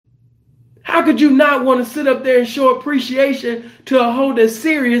How could you not want to sit up there and show appreciation to a hoe that's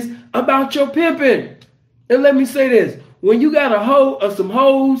serious about your pimping? And let me say this. When you got a hoe or some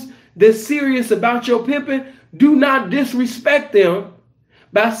hoes that's serious about your pimping, do not disrespect them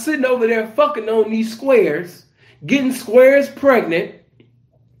by sitting over there fucking on these squares, getting squares pregnant,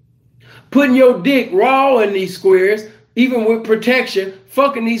 putting your dick raw in these squares, even with protection,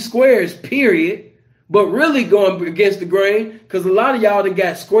 fucking these squares, period. But really going against the grain, because a lot of y'all that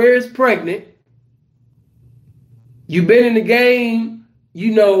got squares pregnant. You've been in the game,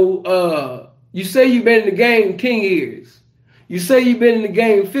 you say you've been in the game 10 years. You say you've been in the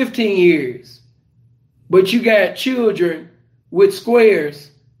game 15 years. But you got children with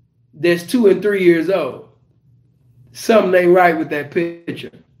squares that's 2 and 3 years old. Something ain't right with that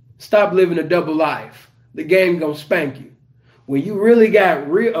picture. Stop living a double life. The game gonna spank you. When you really got a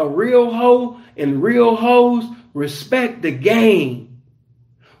real hoe and real hoes, respect the game.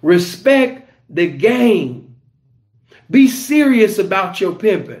 Respect the game. Be serious about your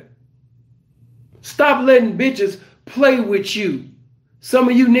pimping. Stop letting bitches play with you. Some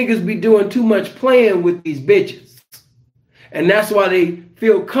of you niggas be doing too much playing with these bitches. And that's why they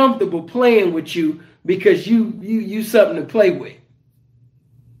feel comfortable playing with you, because you something to play with.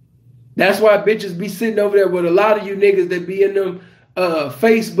 That's why bitches be sitting over there with a lot of you niggas that be in them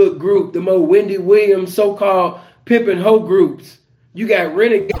Facebook group, them old Wendy Williams so-called pimping hoe groups. You got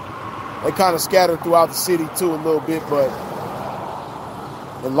renegade. They kind of scattered throughout the city too a little bit, but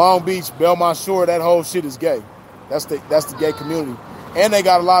in Long Beach, Belmont Shore, that whole shit is gay. That's the gay community. And they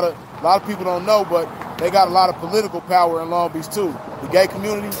got a lot of people don't know, but they got a lot of political power in Long Beach too. The gay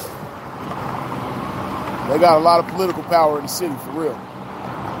community, they got a lot of political power in the city for real.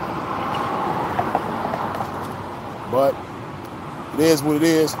 But it is what it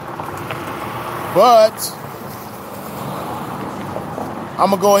is. But I'm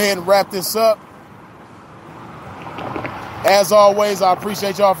going to go ahead and wrap this up. As always, I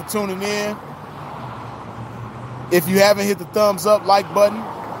appreciate y'all for tuning in. If you haven't hit the thumbs up, like button,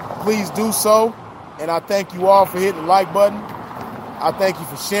 please do so. And I thank you all for hitting the like button. I thank you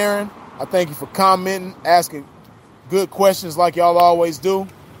for sharing. I thank you for commenting, asking good questions like y'all always do.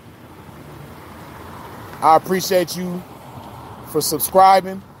 I appreciate you for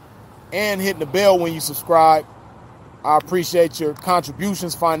subscribing and hitting the bell when you subscribe. I appreciate your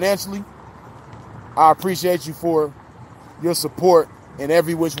contributions financially. I appreciate you for your support in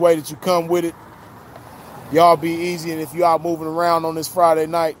every which way that you come with it. Y'all be easy, and if you out moving around on this Friday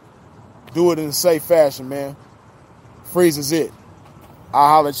night, do it in a safe fashion, man. Freeze is it. I'll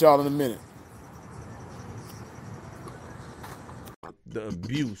holler at y'all in a minute. The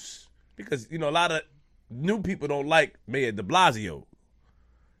abuse. Because, a lot of new people don't like Mayor de Blasio.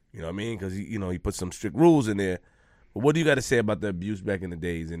 You know what I mean? Because, he put some strict rules in there. But what do you got to say about the abuse back in the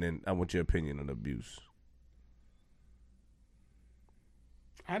days? And then I want your opinion on the abuse.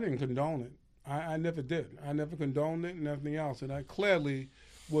 I didn't condone it. I never did. I never condoned it and everything else. And I clearly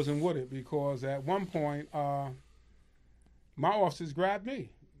wasn't with it, because at one point, my officers grabbed me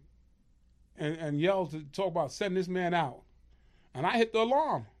and yelled to talk about setting this man out. And I hit the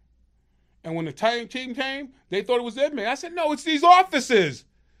alarm. And when the team came, they thought it was the inmate. I said, no, it's these officers.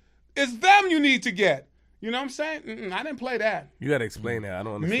 It's them you need to get. You know what I'm saying? I didn't play that. You got to explain that. I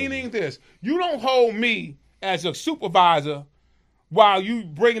don't understand. Meaning this. You don't hold me as a supervisor while you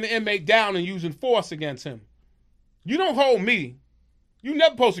bringing the inmate down and using force against him. You don't hold me. You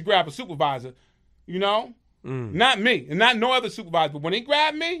never supposed to grab a supervisor, Not me, and not no other supervisor. But when they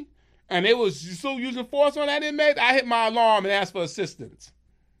grabbed me and they was still using force on that inmate, I hit my alarm and asked for assistance.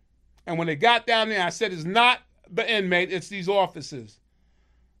 And when they got down there, I said, it's not the inmate, it's these officers.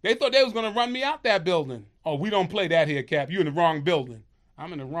 They thought they was going to run me out that building. Oh, we don't play that here, Cap. You're in the wrong building.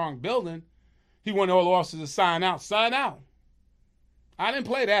 I'm in the wrong building. He wanted all the officers to sign out. Sign out. I didn't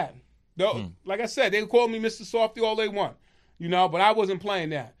play that. Like I said, they call me Mr. Softy all they want, but I wasn't playing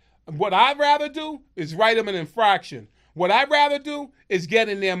that. What I'd rather do is write them an infraction. What I'd rather do is get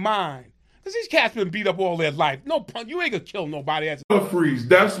in their mind. Because these cats been beat up all their life. No, you ain't going to kill nobody. Freeze,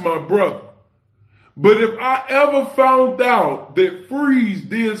 that's my brother. But if I ever found out that Freeze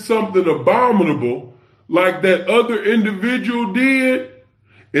did something abominable like that other individual did,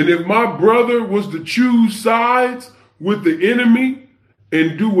 and if my brother was to choose sides with the enemy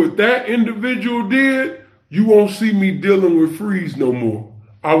and do what that individual did, you won't see me dealing with Freeze no more.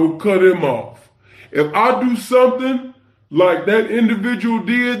 I will cut him off. If I do something like that individual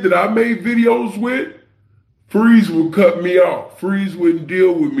did that I made videos with, Freeze will cut me off. Freeze wouldn't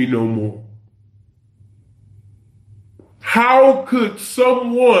deal with me no more. How could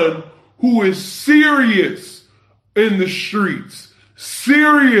someone who is serious in the streets,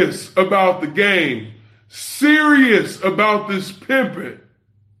 serious about the game, serious about this pimping,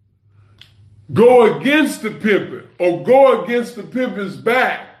 go against the pimping or go against the pimping's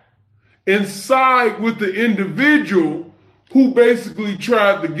back and side with the individual who basically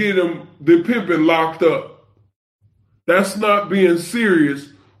tried to get him, the pimping, locked up. That's not being serious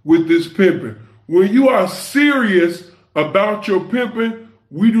with this pimping. When you are serious about your pimping,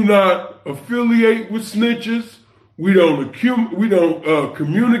 we do not affiliate with snitches. We don't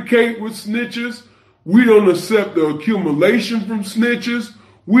communicate with snitches. We don't accept the accumulation from snitches.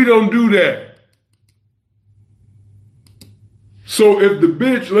 We don't do that. So if the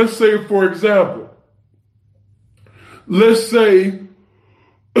bitch, let's say for example, let's say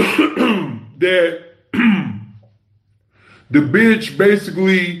that the bitch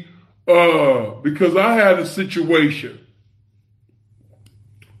basically, because I had a situation,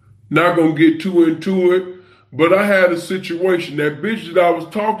 not gonna get too into it, but I had a situation. That bitch that I was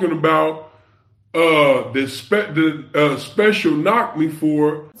talking about, the special knocked me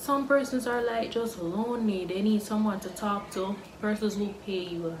for. Some persons are like just lonely. They need someone to talk to. Persons will pay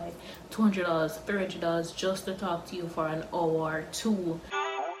you like $200, $300 just to talk to you for an hour or two.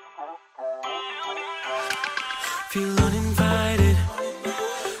 Feel uninvited.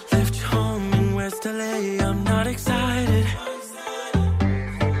 Left home in West LA. I'm not excited.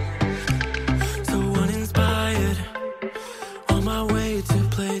 So uninspired. On my way to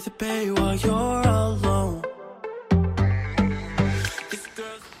play the bay while you're alone.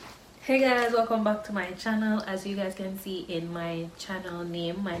 Hey guys, welcome back to my channel. As you guys can see in my channel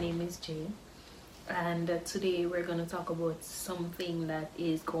name, my name is Jay, and today we're going to talk about something that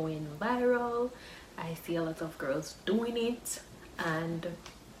is going viral. I see a lot of girls doing it and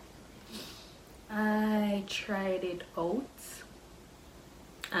I tried it out,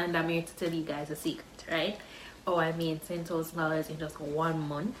 and I'm here to tell you guys a secret, right? Oh, I made $10,000 in just 1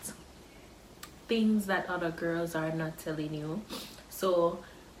 month. Things that other girls are not telling you. So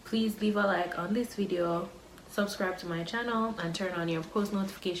please leave a like on this video, subscribe to my channel, and turn on your post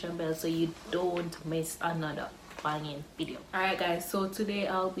notification bell so you don't miss another banging video. Alright guys, so today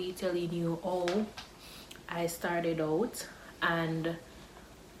I'll be telling you how I started out and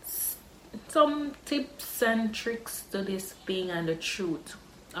some tips and tricks to this thing and the truth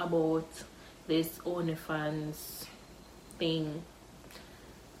about this OnlyFans thing,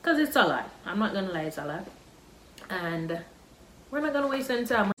 because it's a lot. I'm not gonna lie, it's a lot, and we're not gonna waste any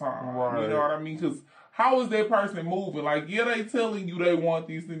time. Right. You know what I mean? Because how is that person moving? Like, yeah, they telling you they want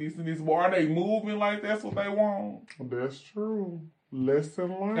this and this and this, but are they moving like that's what they want? That's true.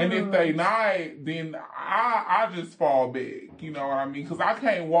 Lesson learned. And if they not, then I just fall back. You know what I mean? Because I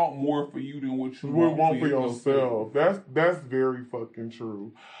can't want more for you than what you want for yourself. That's very fucking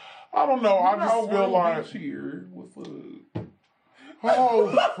true. I don't know. I just feel like here. What's up? Oh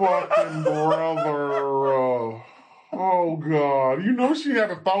fucking brother. Oh God. You know she had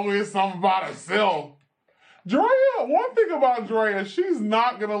to throw in something about herself. Drea, one thing about Drea, she's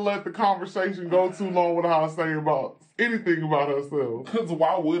not gonna let the conversation go too long without her saying about anything about herself. Because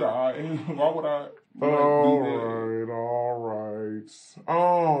why would I? Why would I? All right.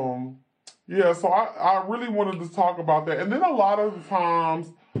 Yeah, so I really wanted to talk about that. And then a lot of the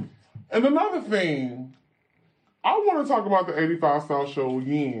times, and another thing, I want to talk about the 85 South show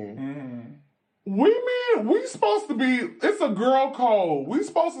again. Mm-hmm. We supposed to be, it's a girl code. We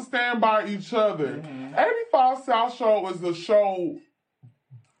supposed to stand by each other. Mm-hmm. 85 South show is a show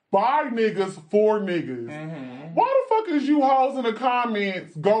by niggas for niggas. Mm-hmm. Why the fuck is you hoes in the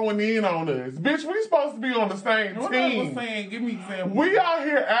comments going in on us? Bitch, we supposed to be on the same team. What I was saying, give me examples. We out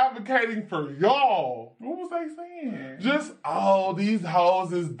here advocating for y'all. What was they saying? Just, oh, these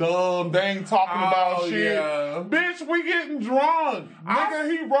hoes is dumb. They ain't talking about shit. Yeah. Bitch, we getting drunk.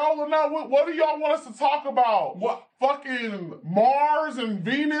 Nigga, he rolling up with, what do y'all want us to talk about? What? Fucking Mars and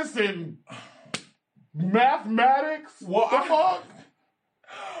Venus and mathematics? What the fuck?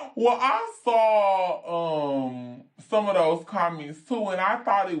 Well, I saw some of those comments too, and I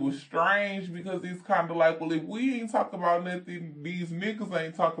thought it was strange because it's kind of like, well, if we ain't talking about nothing, these niggas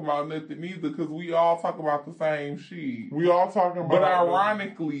ain't talking about nothing either, because we all talk about the same shit. We all talking about. But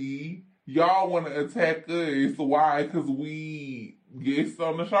ironically, y'all want to attack us. Why? Because we get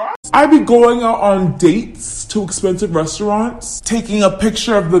on the show. I be going out on dates to expensive restaurants, taking a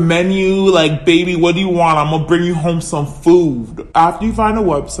picture of the menu, like, baby, what do you want? I'm gonna bring you home some food. After you find a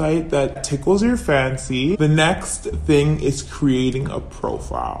website that tickles your fancy, the next thing is creating a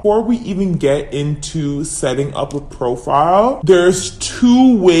profile. Before we even get into setting up a profile, there's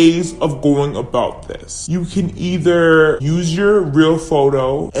 2 ways of going about this. You can either use your real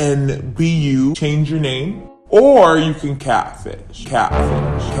photo and be you, change your name, Or you can catfish.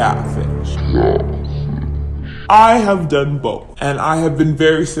 I have done both, and I have been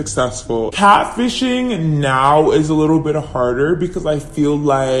very successful. Catfishing now is a little bit harder because I feel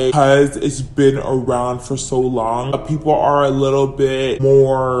like because it's been around for so long, people are a little bit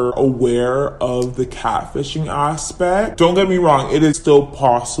more aware of the catfishing aspect. Don't get me wrong, it is still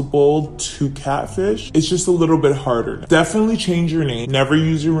possible to catfish. It's just a little bit harder. Definitely change your name. Never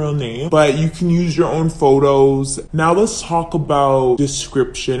use your real name, but you can use your own photos. Now let's talk about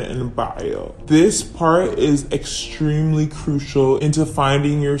description and bio. This part is extremely crucial into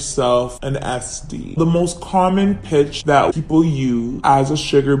finding yourself an SD. The most common pitch that people use as a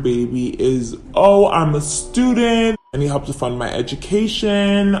sugar baby is, oh, I'm a student, I need help to fund my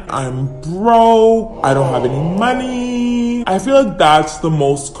education, I'm broke, I don't have any money. I feel like that's the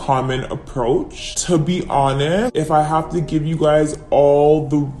most common approach. To be honest, if I have to give you guys all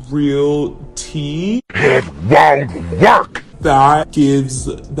the real tea, it won't work. That gives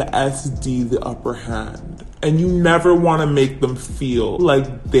the SD the upper hand. And you never want to make them feel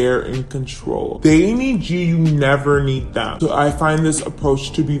like they're in control. They need you, you never need them. So I find this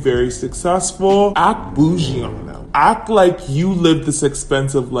approach to be very successful. Act bougie on them. Act like you live this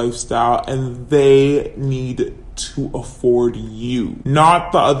expensive lifestyle and they need to afford you,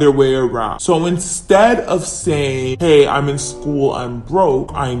 not the other way around. So instead of saying, hey, I'm in school, I'm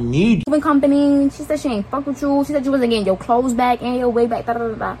broke, I need you. Company, she said she ain't fuck with you. She said you wasn't getting your clothes back and your wig back. Da, da,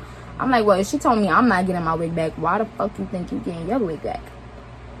 da, da. I'm like, well, if she told me I'm not getting my wig back, why the fuck you think you getting your wig back?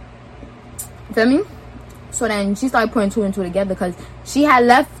 Feel me? So then she started putting two and two together because she had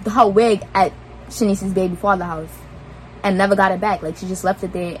left her wig at Shanice's baby father's house and never got it back. Like, she just left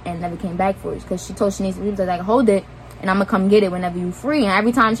it there and never came back for it because she told Shanice, she was like, hold it and I'm gonna come get it whenever you free. And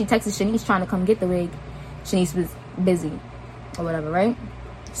every time she texted Shanice trying to come get the wig, Shanice was busy or whatever, right?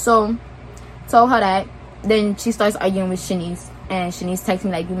 So told her that. Then she starts arguing with Shanice. And Shanice texts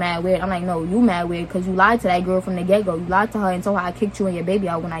me like, you mad weird? I'm like, no, you mad weird because you lied to that girl from the get-go. You lied to her and told her I kicked you and your baby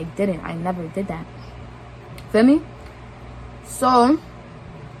out when I didn't. I never did that. Feel me? So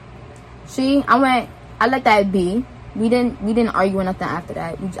I let that be. We didn't argue or nothing after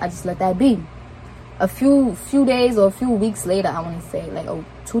that. I just let that be. A few days or a few weeks later, I want to say, like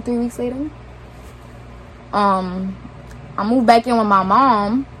 2-3 weeks later, I moved back in with my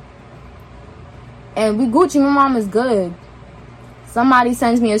mom. And we Gucci. My mom is good. Somebody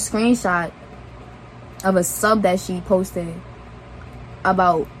sends me a screenshot of a sub that she posted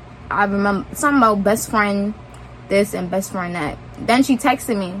about, I remember, something about best friend this and best friend that. Then she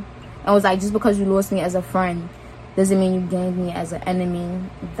texted me and was like, just because you lost me as a friend doesn't mean you gained me as an enemy,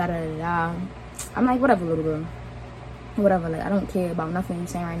 da da da da. I'm like, whatever, little girl. Whatever, like, I don't care about nothing you're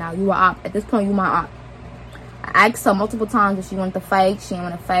saying right now. You are op. At this point, you my op. I asked her multiple times if she wanted to fight. She didn't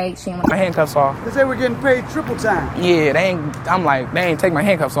want to fight. She didn't want my handcuffs off. Because they were getting paid triple time. Yeah, they ain't take my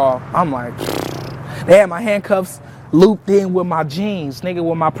handcuffs off. I'm like, they had my handcuffs looped in with my jeans, nigga,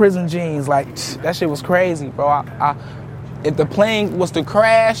 with my prison jeans. Like, that shit was crazy, bro. If the plane was to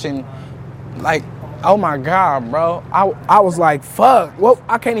crash and, like, oh my God, bro. I was like, fuck. Well,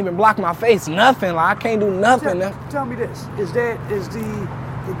 I can't even block my face. Nothing. Like, I can't do nothing. Tell me this. Is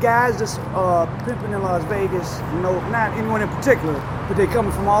the guys that's pimping in Las Vegas, not anyone in particular, but they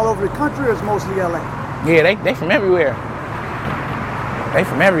coming from all over the country, or it's mostly LA? Yeah, they from everywhere. They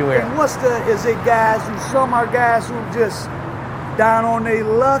from everywhere. And is it guys some are guys who just down on their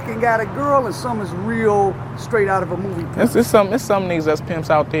luck and got a girl, and some is real straight out of a movie? It's some niggas that's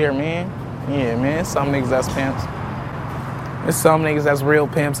pimps out there, man. Yeah, man, it's some niggas that's pimps. It's some niggas that's real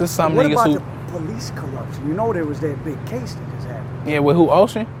pimps. It's some niggas who... What about the police corruption? There was that big case that just happened. Yeah, with who,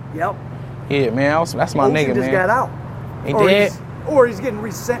 Ocean? Yep. Yeah, man, that's my nigga, man. Ocean just got out. He did? Or he's getting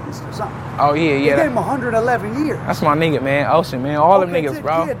resentenced or something. Oh, yeah. They gave him 111 years. That's my nigga, man. Ocean, man. All them niggas,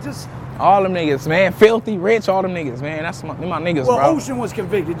 bro. Yeah, all them niggas, man. Filthy, rich, all them niggas, man. That's my niggas, bro. Well, Ocean was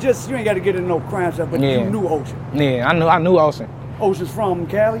convicted. You ain't got to get into no crime stuff, but you knew Ocean. Yeah, I knew Ocean. Ocean's from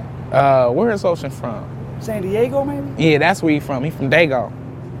Cali? Where is Ocean from? San Diego, maybe? Yeah, that's where he from. He from Dago.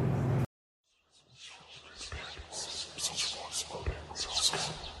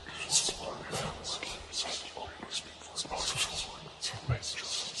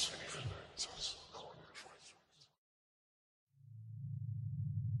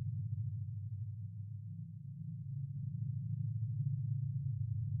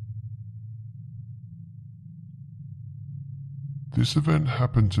 This event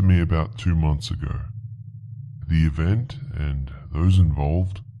happened to me about 2 months ago. The event and those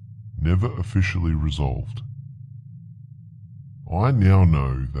involved never officially resolved. I now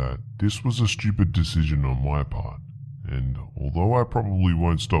know that this was a stupid decision on my part, and although I probably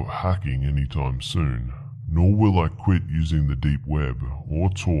won't stop hacking anytime soon, nor will I quit using the deep web or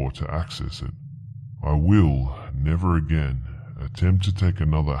Tor to access it. I will, never again, attempt to take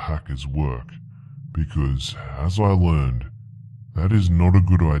another hacker's work, because, as I learned, that is not a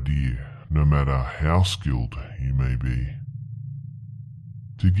good idea, no matter how skilled you may be.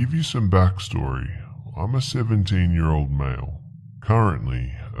 To give you some backstory, I'm a 17-year-old male,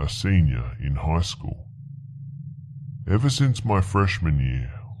 currently a senior in high school. Ever since my freshman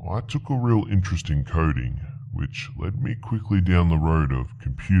year, I took a real interest in coding, which led me quickly down the road of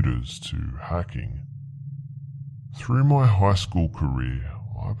computers to hacking. Through my high school career,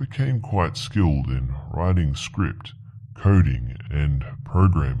 I became quite skilled in writing script, coding, and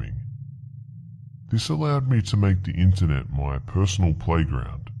programming. This allowed me to make the internet my personal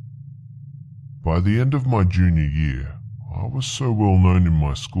playground. By the end of my junior year, I was so well known in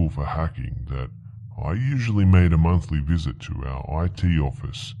my school for hacking that I usually made a monthly visit to our IT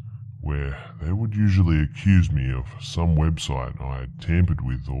office, where they would usually accuse me of some website I had tampered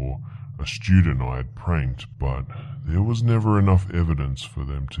with or a student I had pranked, but there was never enough evidence for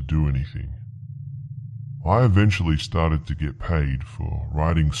them to do anything. I eventually started to get paid for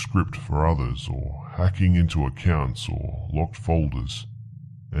writing script for others or hacking into accounts or locked folders,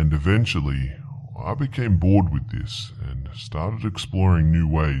 and eventually I became bored with this and started exploring new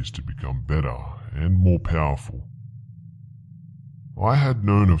ways to become better and more powerful. I had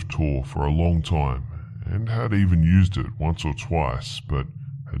known of Tor for a long time and had even used it once or twice, but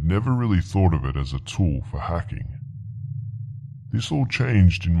had never really thought of it as a tool for hacking. This all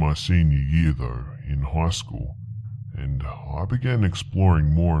changed in my senior year though, in high school, and I began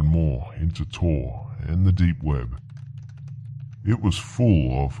exploring more and more into Tor and the deep web. It was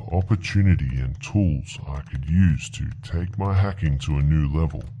full of opportunity and tools I could use to take my hacking to a new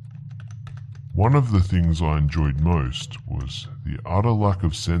level. One of the things I enjoyed most was the utter lack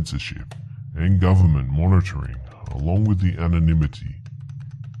of censorship and government monitoring, along with the anonymity.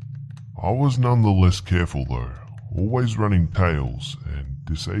 I was nonetheless careful though, always running tails and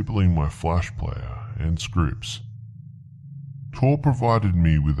disabling my Flash player and scripts. Tor provided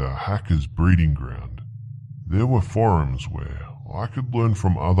me with a hacker's breeding ground. There were forums where I could learn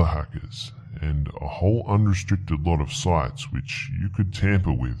from other hackers, and a whole unrestricted lot of sites which you could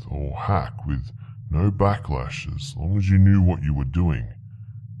tamper with or hack with no backlash as long as you knew what you were doing,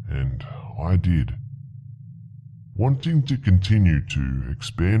 and I did. Wanting to continue to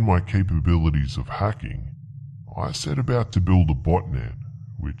expand my capabilities of hacking, I set about to build a botnet,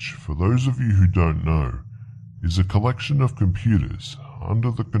 which, for those of you who don't know, is a collection of computers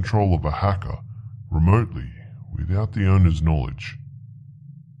under the control of a hacker, remotely, without the owner's knowledge.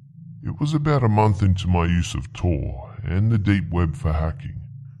 It was about a month into my use of Tor and the deep web for hacking,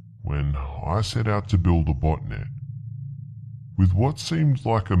 when I set out to build a botnet. With what seemed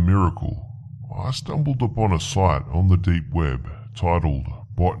like a miracle, I stumbled upon a site on the deep web titled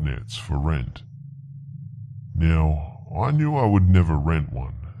Botnets for Rent. Now, I knew I would never rent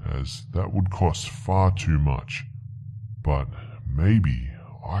one, as that would cost far too much, but maybe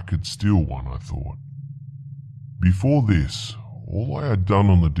I could steal one, I thought. Before this, all I had done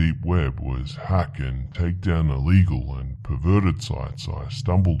on the deep web was hack and take down illegal and perverted sites I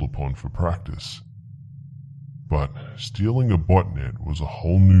stumbled upon for practice. But stealing a botnet was a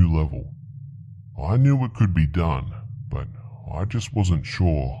whole new level. I knew it could be done, but I just wasn't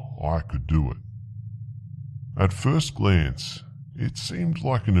sure I could do it. At first glance, it seemed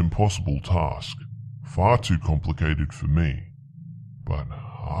like an impossible task, far too complicated for me. But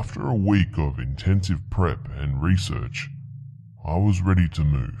after a week of intensive prep and research, I was ready to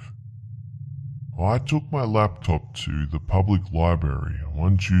move. I took my laptop to the public library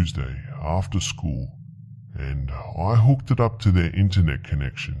one Tuesday after school, and I hooked it up to their internet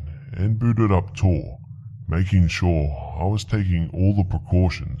connection and booted up Tor, making sure I was taking all the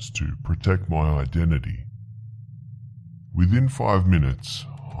precautions to protect my identity. Within 5 minutes,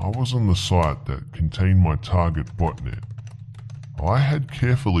 I was on the site that contained my target botnet. I had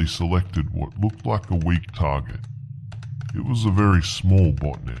carefully selected what looked like a weak target. It was a very small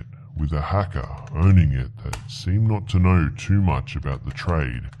botnet, with a hacker owning it that seemed not to know too much about the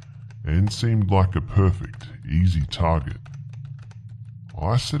trade, and seemed like a perfect, easy target.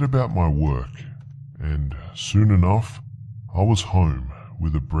 I set about my work, and soon enough, I was home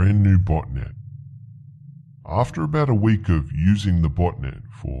with a brand new botnet. After about a week of using the botnet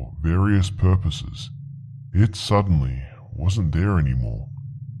for various purposes, it suddenly wasn't there anymore.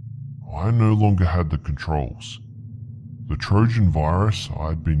 I no longer had the controls. The Trojan virus I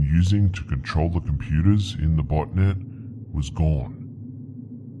had been using to control the computers in the botnet was gone.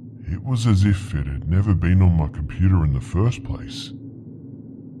 It was as if it had never been on my computer in the first place.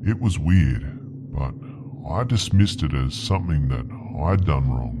 It was weird, but I dismissed it as something that I'd done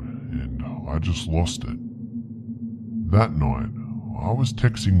wrong, and I just lost it. That night, I was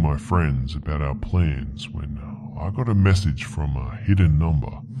texting my friends about our plans when I got a message from a hidden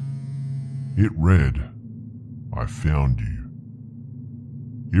number. It read, "I found you."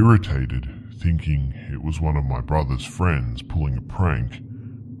 Irritated, thinking it was one of my brother's friends pulling a prank,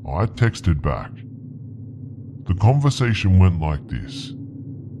 I texted back. The conversation went like this: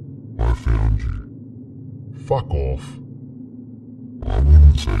 "I found you. Fuck off. I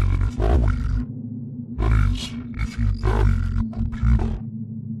wouldn't say that if I were you. That is, if you value your computer.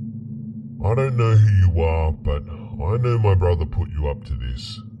 I don't know who you are, but I know my brother put you up to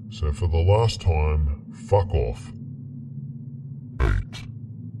this. So for the last time, fuck off. 8,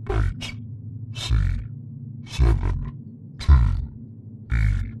 8, C, 7, 2,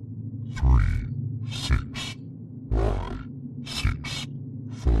 E, 3, 6, Y, 6,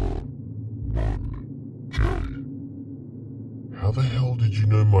 4, 1, J. How the hell did you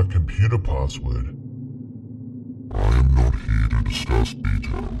know my computer password? I am not here to discuss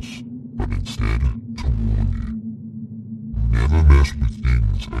details, but instead to warn you. Never mess with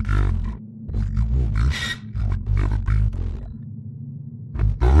things again, or you will wish you had never been born.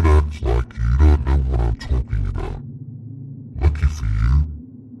 And don't act like you don't know what I'm talking about. Lucky for you,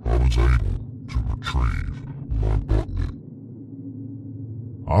 I was able to retrieve my botnet."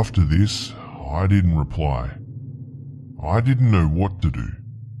 After this, I didn't reply. I didn't know what to do.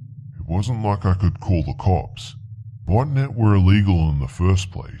 It wasn't like I could call the cops. Botnet were illegal in the first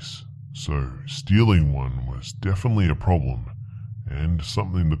place, so stealing one was definitely a problem, and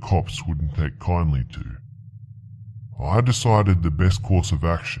something the cops wouldn't take kindly to. I decided the best course of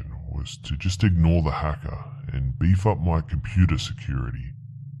action was to just ignore the hacker and beef up my computer security.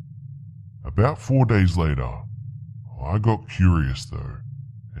 About 4 days later, I got curious though,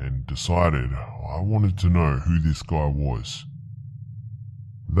 and decided I wanted to know who this guy was.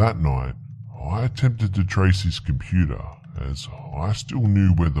 That night, I attempted to trace his computer, as I still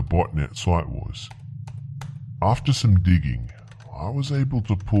knew where the botnet site was. After some digging, I was able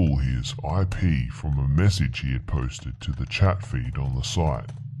to pull his IP from a message he had posted to the chat feed on the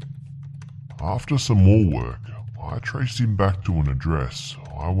site. After some more work, I traced him back to an address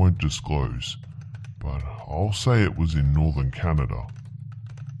I won't disclose, but I'll say it was in northern Canada.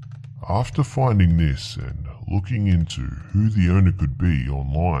 After finding this and looking into who the owner could be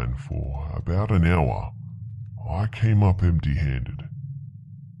online for about an hour, I came up empty-handed.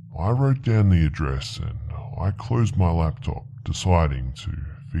 I wrote down the address and I closed my laptop, deciding to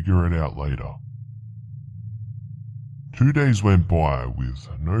figure it out later. 2 days went by with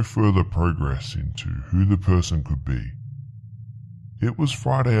no further progress into who the person could be. It was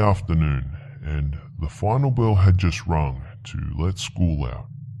Friday afternoon and the final bell had just rung to let school out.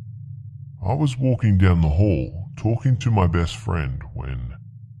 I was walking down the hall talking to my best friend when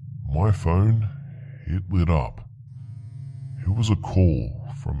my phone, it lit up. It was a call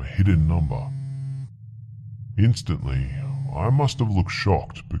from a hidden number. Instantly, I must have looked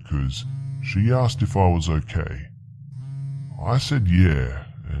shocked because she asked if I was okay. I said yeah,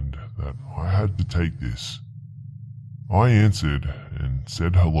 and that I had to take this. I answered and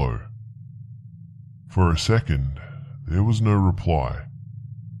said hello. For a second, there was no reply.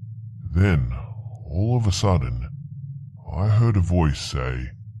 Then, all of a sudden, I heard a voice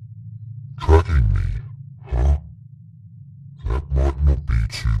say, "Tracking me, huh? That might not be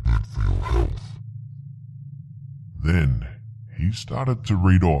too good for your health." Then, he started to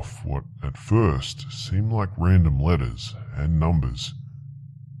read off what at first seemed like random letters and numbers,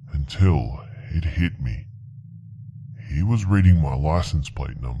 until it hit me. He was reading my license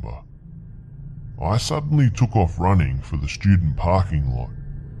plate number. I suddenly took off running for the student parking lot.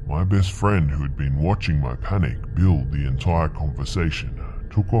 My best friend, who had been watching my panic build the entire conversation,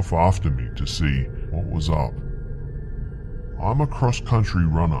 took off after me to see what was up. I'm a cross-country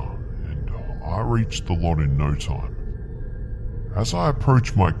runner, and I reached the lot in no time. As I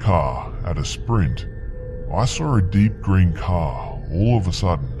approached my car at a sprint, I saw a deep green car all of a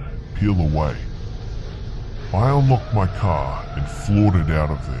sudden peel away. I unlocked my car and floored it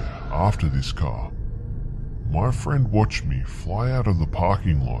out of there after this car. My friend watched me fly out of the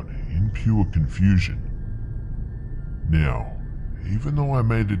parking lot in pure confusion. Now, even though I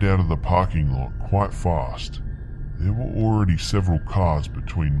made it out of the parking lot quite fast, there were already several cars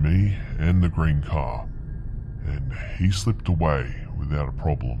between me and the green car, and he slipped away without a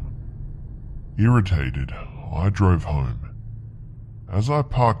problem. Irritated, I drove home. As I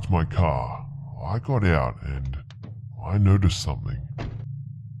parked my car, I got out and I noticed something.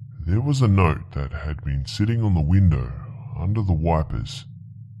 There was a note that had been sitting on the window under the wipers.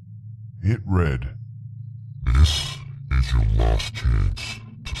 It read, is your last chance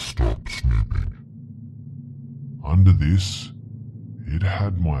to stop snooping. Under this, it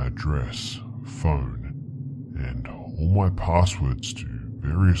had my address, phone, and all my passwords to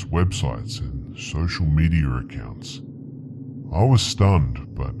various websites and social media accounts. I was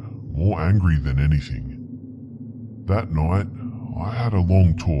stunned, but more angry than anything. That night, I had a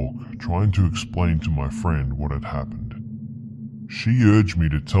long talk trying to explain to my friend what had happened. She urged me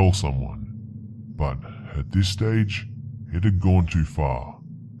to tell someone, but at this stage, it had gone too far,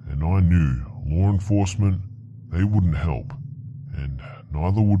 and I knew law enforcement, they wouldn't help, and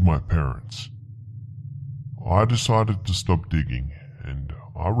neither would my parents. I decided to stop digging, and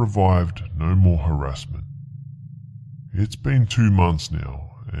I revived no more harassment. It's been 2 months now,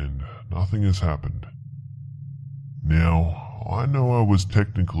 and nothing has happened. Now, I know I was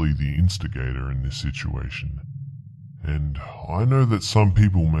technically the instigator in this situation, and I know that some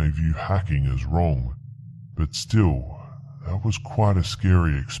people may view hacking as wrong, but still, that was quite a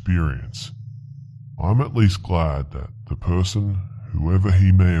scary experience. I'm at least glad that the person, whoever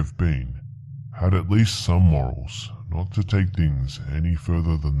he may have been, had at least some morals not to take things any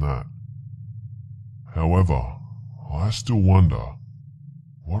further than that. However, I still wonder,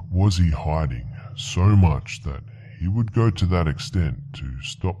 what was he hiding so much that he would go to that extent to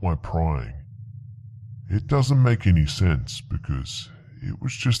stop my prying? It doesn't make any sense because it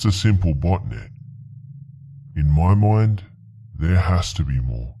was just a simple botnet. In my mind, there has to be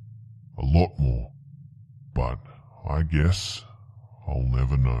more, a lot more, but I guess I'll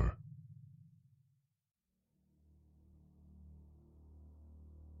never know.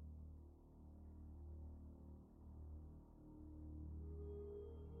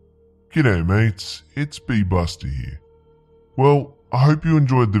 G'day mates, it's B-Buster here. Well, I hope you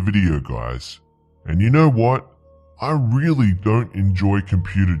enjoyed the video guys. And you know what? I really don't enjoy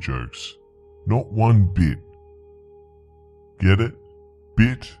computer jokes. Not one bit. Get it?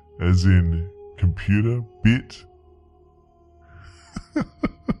 Bit as in computer bit?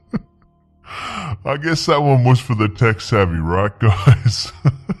 I guess that one was for the tech savvy, right guys?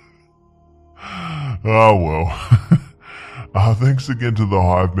 Oh well. Thanks again to the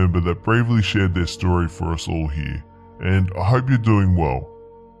Hive member that bravely shared their story for us all here, and I hope you're doing well.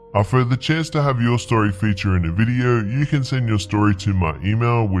 For the chance to have your story feature in a video, you can send your story to my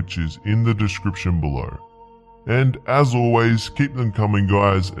email, which is in the description below. And as always, keep them coming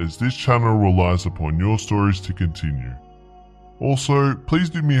guys, as this channel relies upon your stories to continue. Also, please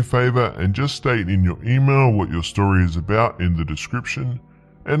do me a favor and just state in your email what your story is about in the description,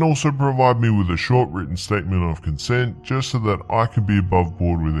 and also provide me with a short written statement of consent just so that I can be above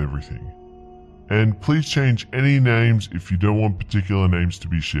board with everything. And please change any names if you don't want particular names to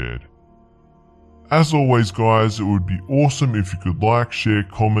be shared. As always guys, it would be awesome if you could like, share,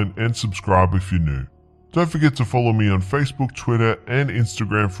 comment and subscribe if you're new. Don't forget to follow me on Facebook, Twitter and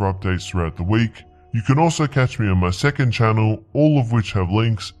Instagram for updates throughout the week. You can also catch me on my second channel, all of which have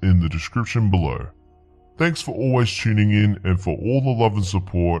links in the description below. Thanks for always tuning in and for all the love and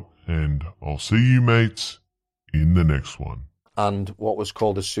support, and I'll see you mates in the next one. And what was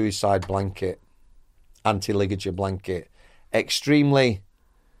called a suicide blanket, anti-ligature blanket. Extremely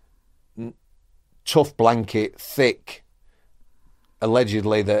tough blanket, thick,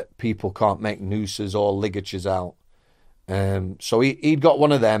 allegedly that people can't make nooses or ligatures out. So he'd got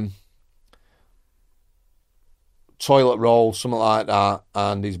one of them, toilet roll, something like that,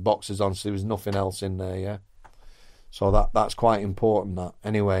 and his boxers on, so there was nothing else in there, yeah? So that's quite important, that.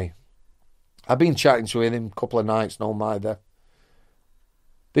 Anyway, I've been chatting to him a couple of nights, no matter.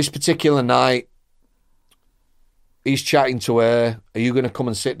 This particular night, he's chatting to her. Are you going to come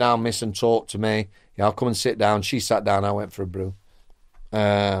and sit down, miss, and talk to me? Yeah, I'll come and sit down. She sat down, I went for a brew.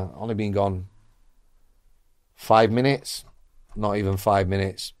 Only been gone 5 minutes, not even 5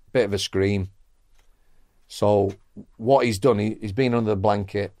 minutes. Bit of a scream. So what he's done, he's been under the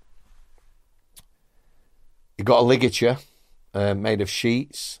blanket. He got a ligature made of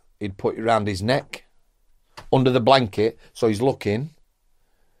sheets. He'd put it around his neck, under the blanket. So he's looking.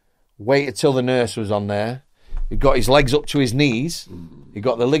 Waited till the nurse was on there. He'd got his legs up to his knees. He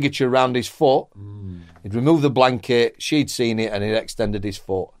got the ligature around his foot. He'd removed the blanket. She'd seen it and he'd extended his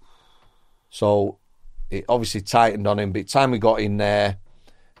foot. So it obviously tightened on him. By the time we got in there,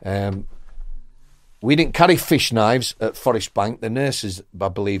 we didn't carry fish knives at Forest Bank. The nurses, I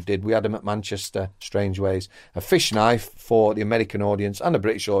believe, did. We had them at Manchester, strange ways. A fish knife for the American audience and the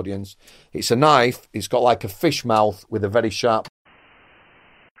British audience. It's a knife. It's got like a fish mouth with a very sharp...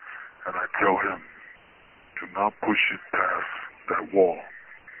 And I tell him, do not push it past that wall.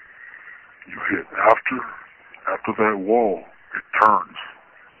 You hit after that wall, it turns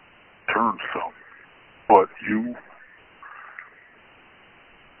some. But you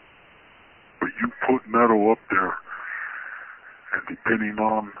put metal up there, and depending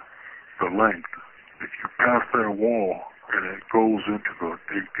on the length, if you pass that wall and it goes into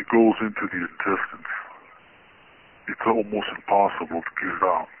the intestines, it's almost impossible to get it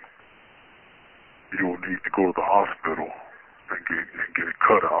out. You'll need to go to the hospital and get it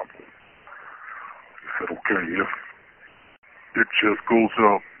cut out. He said, okay, if it just goes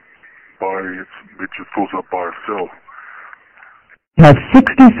up by itself. You have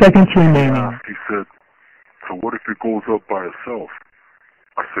 60 seconds remaining. He said, so what if it goes up by itself?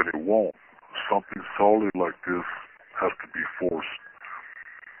 I said, it won't. Something solid like this has to be forced.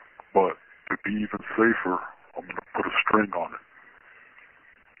 But to be even safer, I'm going to put a string on it.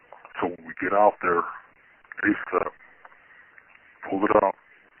 So when we get out there, ASAP, pull it out.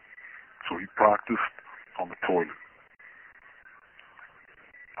 So he practiced on the toilet.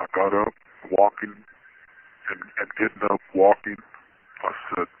 I got up, walking, and getting up, walking. I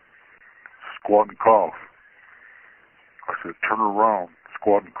said, squat and cough. I said, turn around,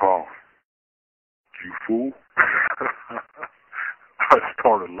 squat and cough. You fool. I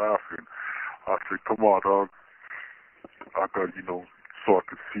started laughing. I said, come on, dog. I got, so I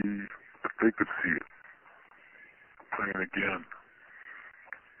could see, if they could see it. Playing again.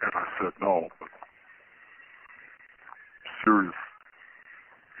 And I said, no. Serious.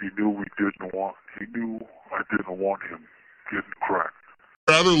 He knew I didn't want him getting cracked.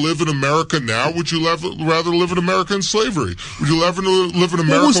 Rather live in America now? Would you rather live in America in slavery? Would you rather live in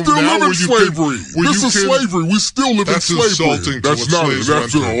America we still now? live in slavery. This is slavery. We still live in slavery. Insulting that's to not. What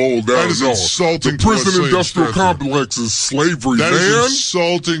That's that is insulting. The prison industrial complex is slavery, That man. is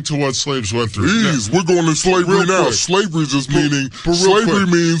insulting to what slaves went through. Please, we're going to slavery now. Quick. Slavery just meaning real quick,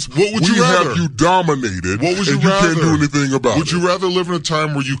 means what would we you rather? have you dominated, What would you and you rather? can't do anything about Would it. you rather live in a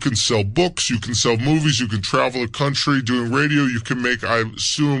time where you can sell books, you can sell movies, you can travel the country, doing radio, you can make, I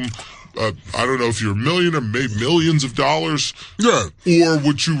assume, I don't know if you're a millionaire, made millions of dollars. Yeah. Or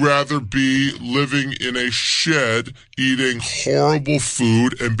would you rather be living in a shed, eating horrible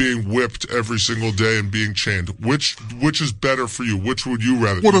food and being whipped every single day and being chained? Which is better for you? Which would you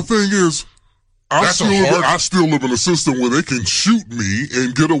rather? Well, the thing is, I That's still live in a system where they can shoot me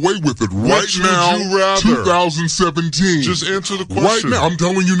and get away with it. Which would you rather? 2017. Just answer the question. Right now, I'm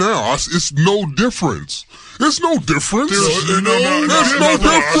telling you now, it's no difference. It's no difference. There's no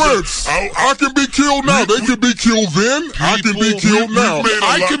difference. I can be killed now. They can be killed then. I can be killed now.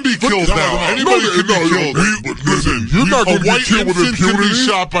 I can be killed now. Anybody can be killed. Listen, you're not going to get killed with A white infant can be impunity.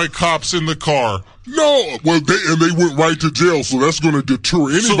 shot by cops in the car. No, well, they went right to jail, so that's going to deter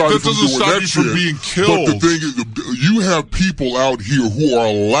anybody that from doesn't doing stop that you shit. from being But killed. the thing is, you have people out here who are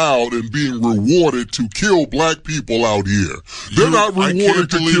allowed and being rewarded to kill black people out here. They're not rewarded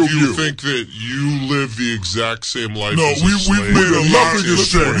to kill you. Think that you live the exact same life. No, as we've made a lot of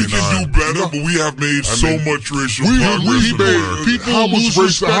history. We can do better, but we have made so much racial progress. People lose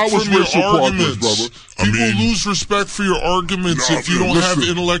respect for your arguments, brother. People lose respect for your arguments if you don't have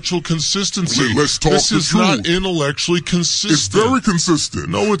intellectual consistency. Let's talk this the is truth. not intellectually consistent. It's very consistent.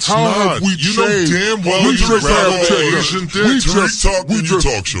 No, it's How not. have we You know changed? damn well we you just rather have Asian dick.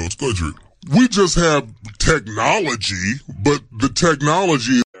 talk shows. Go ahead. We just have technology, but the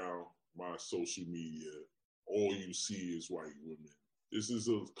technology. Now, my social media, all you see is white women. This is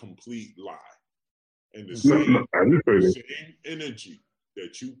a complete lie. And the same energy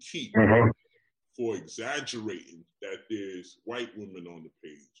that you keep for exaggerating that there's white women on the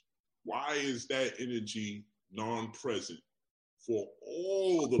page. Why is that energy non-present for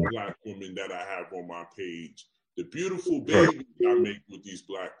all the black women that I have on my page? The beautiful babies I make with these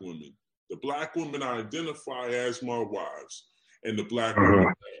black women. The black women I identify as my wives. And the black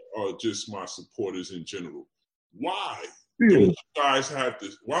women are just my supporters in general. Why don't you guys have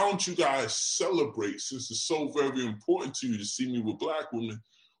this? Why don't you guys celebrate, since it's so very important to you to see me with black women?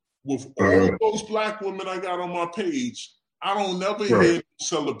 With all those black women I got on my page, I don't never hear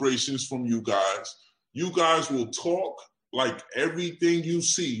celebrations from you guys. You guys will talk like everything you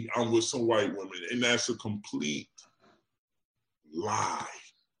see, I'm with some white women, and that's a complete lie.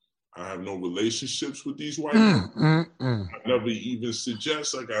 I have no relationships with these white women. I never even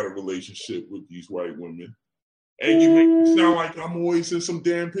suggest I got a relationship with these white women. And you make me sound like I'm always in some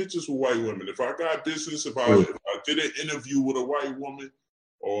damn pictures with white women. If I got business, if I did an interview with a white woman,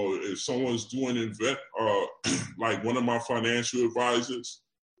 or if someone's doing like one of my financial advisors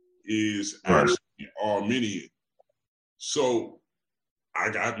is actually Armenian. So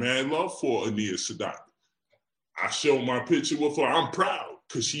I got mad love for Ania Sadat. I show my picture with her. I'm proud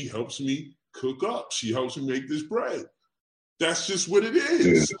because she helps me cook up. She helps me make this bread. That's just what it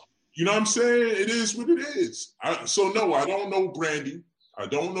is. You know what I'm saying? It is what it is. So no, I don't know Brandy. I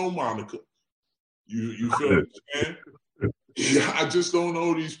don't know Monica. You feel what I'm saying? Yeah, I just don't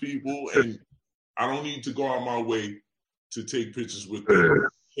know these people, and I don't need to go out my way to take pictures with them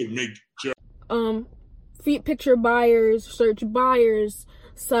and make. Feet picture buyers, search buyers,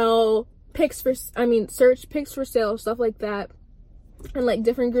 search pics for sale, stuff like that. And like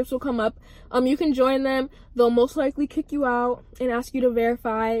different groups will come up. You can join them. They'll most likely kick you out and ask you to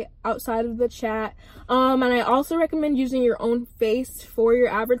verify outside of the chat. And I also recommend using your own face for your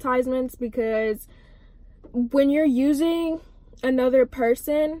advertisements, because when you're using another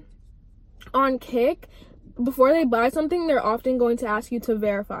person on Kick, before they buy something, they're often going to ask you to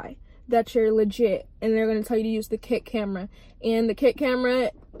verify that you're legit, and they're going to tell you to use the Kick camera. And the Kick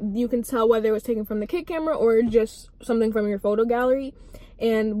camera, you can tell whether it was taken from the Kick camera or just something from your photo gallery.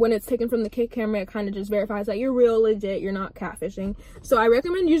 And when it's taken from the Kick camera, it kind of just verifies that you're real, legit, you're not catfishing. So I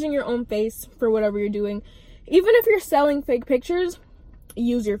recommend using your own face for whatever you're doing. Even if you're selling fake pictures,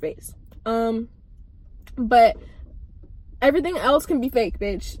 use your face. But everything else can be fake,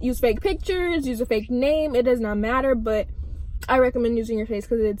 bitch. Use fake pictures, use a fake name, it does not matter, but I recommend using your face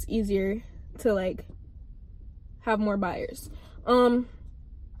because it's easier to like have more buyers.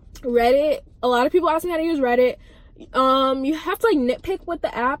 Reddit, a lot of people ask me how to use Reddit. You have to like nitpick with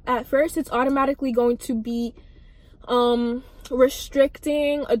the app. At first it's automatically going to be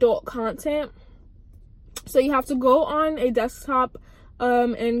restricting adult content, so you have to go on a desktop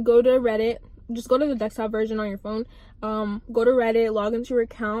and go to Reddit. Just go to the desktop version on your phone, go to Reddit, log into your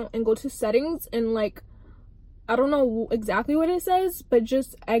account, and go to settings, and like, I don't know exactly what it says, but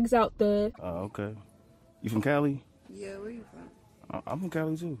just X out the... Okay. You from Cali? Yeah, where you from? I'm from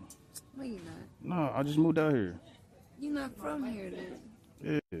Cali too. No, you're not. No, I just moved out here. You're not from here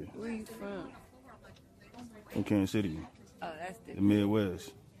then. Yeah. Where you from? From Kansas City. Oh, that's different. The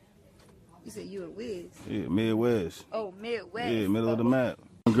Midwest. You said you a Wiz. Yeah, Midwest. Oh, Midwest. Yeah, middle of the map.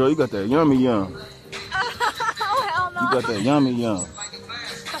 Girl, you got that yummy yum. Oh, hell no. You got that yummy yum.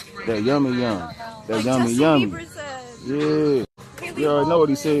 That yummy yum. That yummy yummy. Yeah. You already know what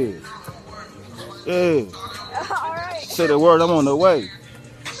he said. Yeah. All right. Say the word, I'm on the way.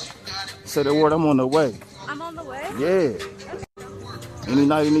 Say the word, I'm on the way. I'm on the way? Yeah. Any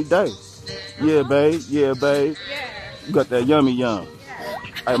night, any day. Yeah, babe. Yeah, babe. Yeah. You got that yummy yum.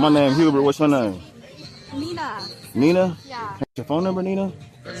 Hey, my name Hubert. What's your name? Nina. Nina? Yeah. Your phone number, Nina?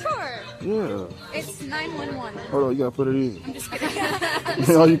 Sure. Yeah. It's 911. Hold on, you gotta put it in. I'm just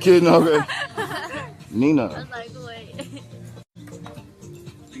kidding. Are you kidding? Okay. Nina. I was like, wait.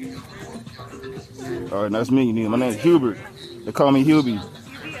 All right, nice meeting you, Nina. My name's Hubert. They call me Hubie.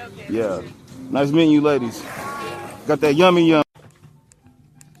 Okay. Yeah. Nice meeting you, ladies. Got that yummy yum.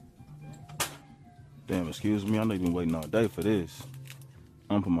 Damn, excuse me. I know you've been waiting all day for this.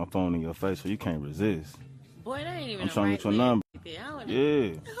 I'm gonna put my phone in your face so you can't resist. Boy, that ain't even I'm trying to get your number.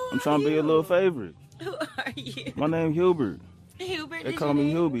 Yeah. I'm trying to be a little favorite. Who are you? My name Hubert. Hubert? They call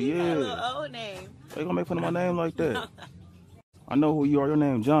me Hubie, You got a yeah. little old name. They gonna make fun of my name like that. I know who you are. Your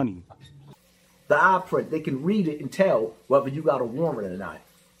name Johnny. The eye print, they can read it and tell whether you got a warrant or not.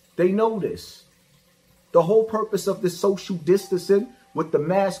 They know this. The whole purpose of this social distancing with the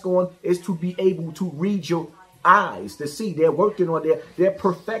mask on is to be able to read your eyes, to see. They're working on they're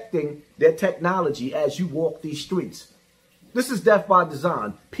perfecting their technology as you walk these streets. This is death by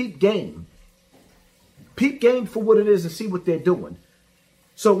design. Peep game. Peep game for what it is and see what they're doing.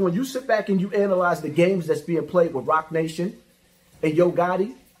 So when you sit back and you analyze the games that's being played with Rock Nation and Yo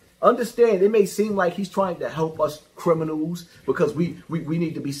Gotti, understand it may seem like he's trying to help us criminals because we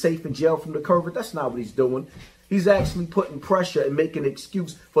need to be safe in jail from the COVID. That's not what he's doing. He's actually putting pressure and making an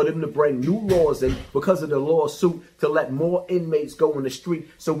excuse for them to bring new laws in because of the lawsuit to let more inmates go in the street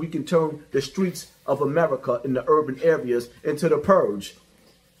so we can turn the streets of America in the urban areas into the purge.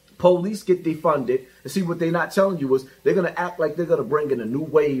 Police get defunded. And see, what they're not telling you is they're going to act like they're going to bring in a new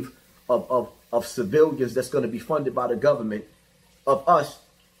wave of civilians that's going to be funded by the government, of us.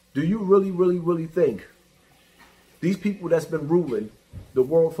 Do you really think these people that's been ruling the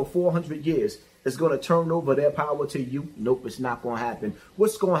world for 400 years is going to turn over their power to you? Nope, it's not going to happen.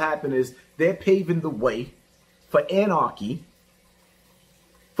 What's going to happen is they're paving the way for anarchy,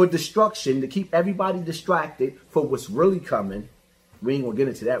 for destruction, to keep everybody distracted for what's really coming. We ain't going to get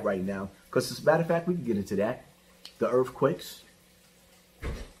into that right now because, as a matter of fact, we can get into that. The earthquakes,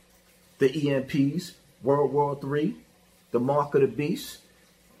 the EMPs, World War III, the mark of the beast.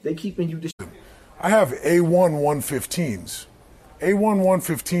 They keeping you distracted. I have A1 115s. A1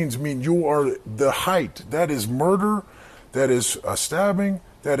 115s mean you are the height. That is murder. That is a stabbing.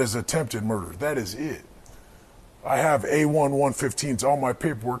 That is attempted murder. That is it. I have A1 115s on my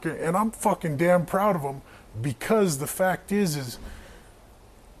paperwork, and I'm fucking damn proud of them because the fact is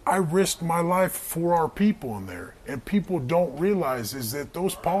I risked my life for our people in there. And people don't realize is that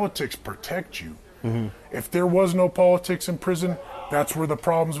those politics protect you. Mm-hmm. If there was no politics in prison, that's where the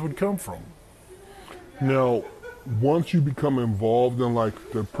problems would come from. Now, once you become involved in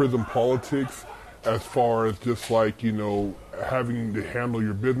like the prison politics, as far as just like, you know, having to handle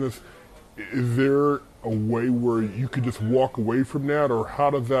your business, is there a way where you could just walk away from that, or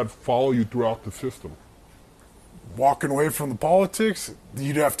how does that follow you throughout the system? Walking away from the politics,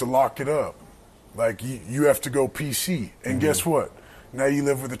 you'd have to lock it up. Like you have to go PC. And guess what? Now you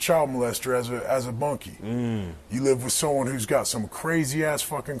live with a child molester as a bunkie. You live with someone who's got some crazy ass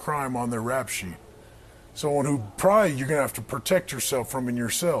fucking crime on their rap sheet. Someone who probably you're gonna have to protect yourself from in your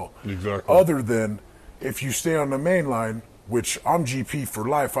cell. Exactly. Other than if you stay on the main line, which I'm GP for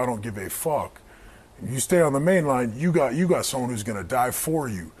life, I don't give a fuck. You stay on the main line, you got someone who's gonna die for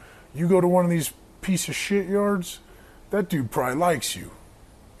you. You go to one of these piece of shit yards, that dude probably likes you.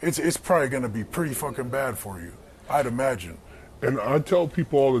 It's probably gonna be pretty fucking bad for you, I'd imagine. And I tell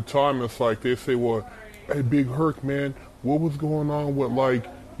people all the time, it's like they say, well, hey, Big Herc, man, what was going on with, like,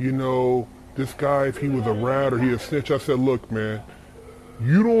 you know, this guy, if he was a rat or he a snitch? I said, look, man,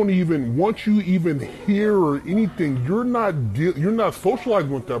 you don't even, once you even hear or anything, you're not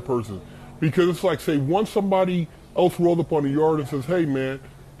socializing with that person. Because it's like, say, once somebody else rolled up on the yard and says, hey, man,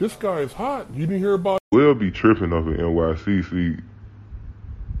 this guy is hot. You didn't hear about it? We'll be tripping up in NYC. See,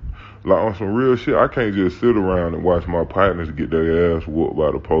 like on some real shit, I can't just sit around and watch my partners get their ass whooped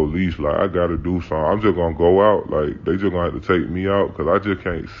by the police. Like, I gotta do something. I'm just gonna go out. Like, they just gonna have to take me out, because I just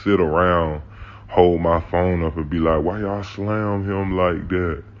can't sit around, hold my phone up and be like, why y'all slam him like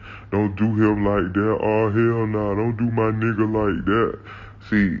that? Don't do him like that. Oh, hell no, don't do my nigga like that.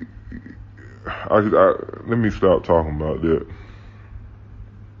 See, let me stop talking about that.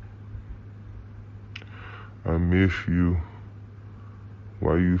 I miss you.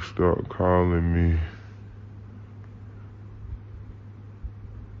 Why you stop calling me?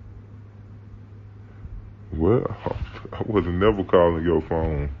 What? I wasn't never calling your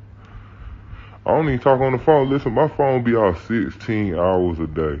phone. I don't even talk on the phone. Listen, my phone be off 16 hours a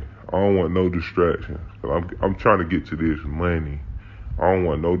day. I don't want no distractions. I'm trying to get to this money. I don't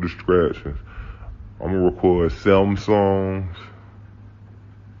want no distractions. I'm gonna record 7 songs.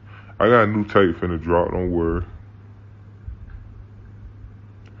 I got a new tape finna drop, don't worry.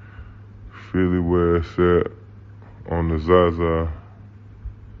 Philly where it's at, on the Zaza.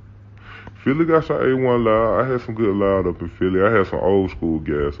 Philly got some A1 loud. I had some good loud up in Philly. I had some old school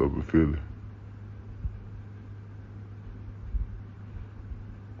gas up in Philly.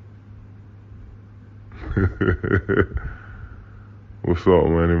 What's up,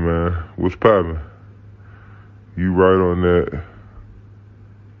 Money Man? What's poppin'? You right on that?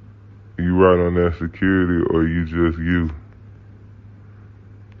 You right on that security, or you just you?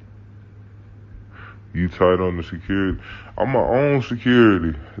 You tight on the security? I'm my own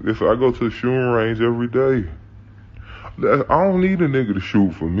security. Listen, I go to the shooting range every day. I don't need a nigga to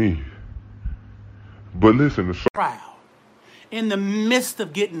shoot for me. But listen, proud, in the midst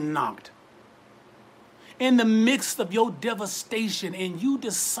of getting knocked, in the midst of your devastation, and you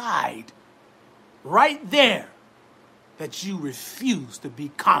decide right there that you refuse to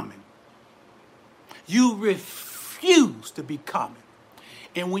be common. You refuse to be common.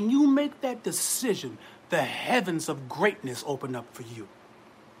 And when you make that decision, the heavens of greatness open up for you.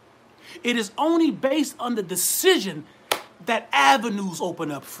 It is only based on the decision that avenues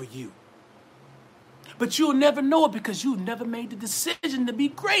open up for you. But you'll never know it because you never made the decision to be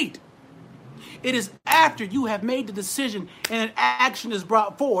great. It is after you have made the decision and an action is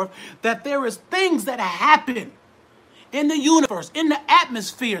brought forth that there is things that happen in the universe, in the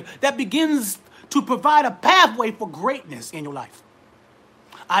atmosphere, that begins to provide a pathway for greatness in your life.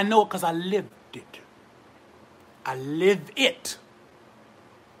 I know it because I lived it. I live it.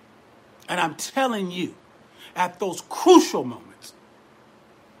 And I'm telling you, at those crucial moments,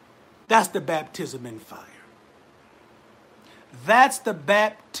 that's the baptism in fire. That's the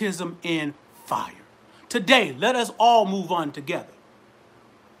baptism in fire. Today, let us all move on together.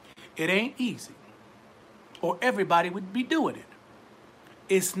 It ain't easy, or everybody would be doing it.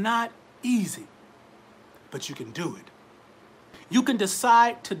 It's not easy, but you can do it. You can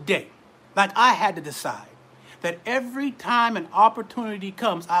decide today, like I had to decide, that every time an opportunity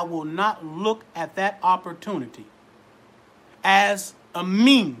comes, I will not look at that opportunity as a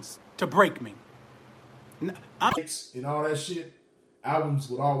means to break me. And all that shit, albums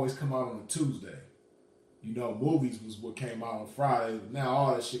would always come out on a Tuesday. You know, movies was what came out on Friday. Now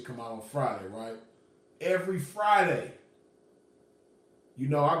all that shit come out on Friday, right? Every Friday. You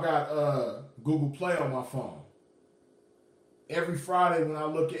know, I got Google Play on my phone. every Friday when I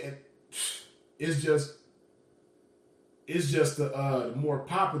look at it, it's just the more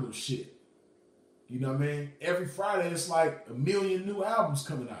popular shit. You know what I mean? Every Friday it's like 1 million new albums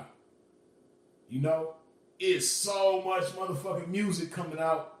coming out. You know? It's so much motherfucking music coming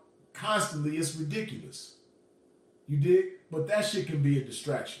out constantly, it's ridiculous. You dig? But that shit can be a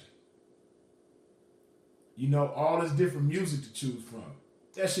distraction. You know, all this different music to choose from.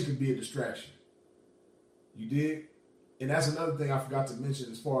 That shit can be a distraction. You dig? And that's another thing I forgot to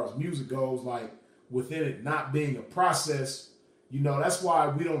mention as far as music goes, like within it not being a process, you know, that's why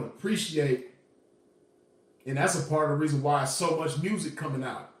we don't appreciate, and that's a part of the reason why so much music coming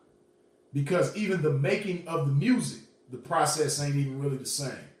out. Because even the making of the music, the process ain't even really the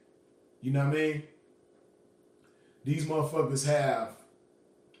same. You know what I mean? These motherfuckers have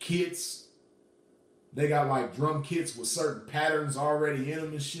kits. They got like drum kits with certain patterns already in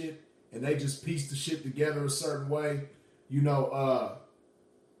them and shit. And they just piece the shit together a certain way. You know,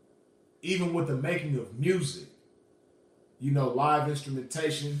 even with the making of music, you know, live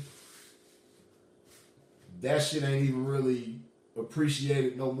instrumentation, that shit ain't even really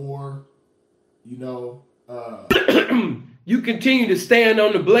appreciated no more. You know, you continue to stand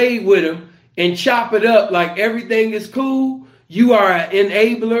on the blade with him and chop it up like everything is cool. You are an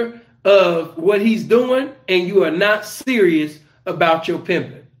enabler of what he's doing, and you are not serious about your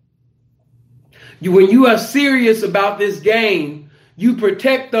pimping. When you are serious about this game, you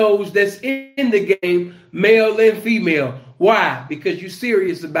protect those that's in the game, male and female. Why? Because you're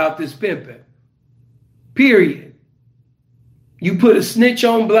serious about this pimping. Period. You put a snitch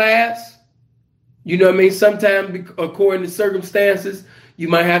on blast. You know what I mean? Sometimes, according to circumstances, you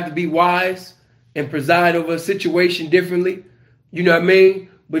might have to be wise and preside over a situation differently. You know what I mean?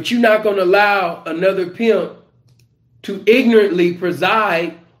 But you're not going to allow another pimp to ignorantly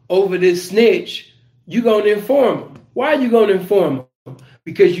preside over this snitch. You're going to inform him. Why are you going to inform him?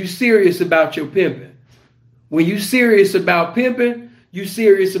 Because you're serious about your pimping. When you're serious about pimping, you're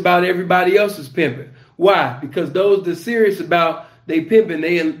serious about everybody else's pimping. Why? Because those that are serious about they pimping,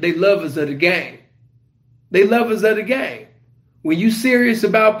 they lovers of the game. They lovers of the game. When you serious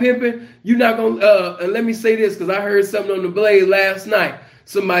about pimping, you're not going to, and let me say this because I heard something on the blade last night.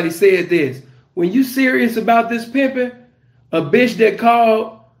 Somebody said this. When you serious about this pimping, a bitch that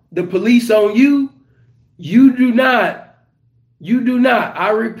called the police on you, you do not, I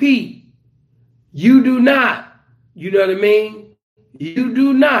repeat, you do not, you know what I mean? You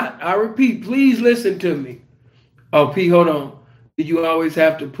do not, I repeat, please listen to me. Oh, P, hold on. You always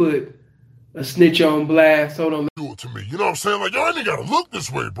have to put a snitch on blast. Hold on. Do it to me. You know what I'm saying? Like, y'all ain't gotta look this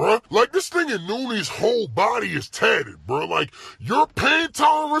way, bro. Like, this thing in Nooney's whole body is tatted, bro. Like, your pain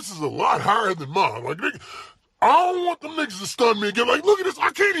tolerance is a lot higher than mine. Like, nigga, I don't want them niggas to stun me again. Like, look at this.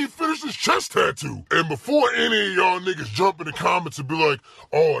 I can't even finish this chest tattoo. And before any of y'all niggas jump in the comments and be like,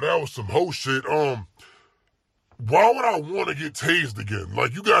 oh, that was some hoe shit, why would I want to get tased again?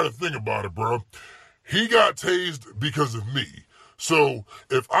 Like, you gotta think about it, bro. He got tased because of me. So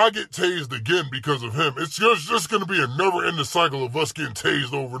if I get tased again because of him, it's just going to be a never-ending cycle of us getting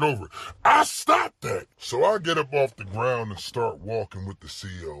tased over and over. I stopped that. So I get up off the ground and start walking with the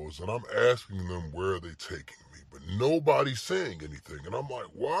COs, and I'm asking them where they taking me, but nobody's saying anything. And I'm like,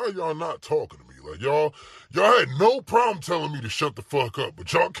 why are y'all not talking to me? Like, y'all had no problem telling me to shut the fuck up,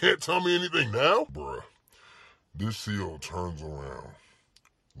 but y'all can't tell me anything now? Bruh, this CO turns around,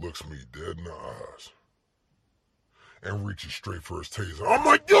 looks me dead in the eyes, and reaches straight for his taser. I'm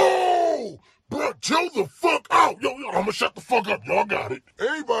like, yo, bro, chill the fuck out. Yo, I'm gonna shut the fuck up. Y'all got it.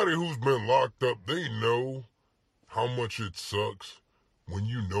 Anybody who's been locked up, they know how much it sucks when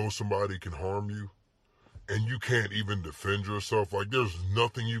you know somebody can harm you and you can't even defend yourself. Like, there's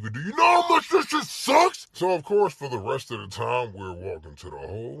nothing you can do. You know how much this shit sucks? So, of course, for the rest of the time we're walking to the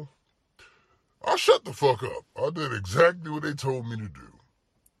hole, I shut the fuck up. I did exactly what they told me to do.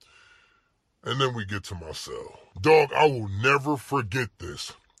 And then we get to my cell. Dog, I will never forget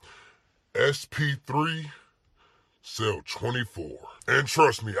this. SP3, cell 24. And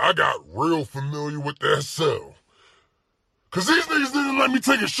trust me, I got real familiar with that cell. Cause these niggas didn't let me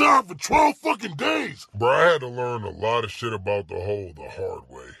take a shower for 12 fucking days. Bro, I had to learn a lot of shit about the hole the hard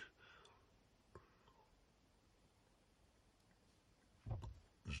way.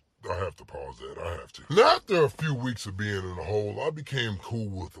 I have to pause that. I have to. Now, after a few weeks of being in the hole, I became cool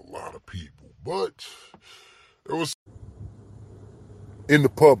with a lot of people. But it was in the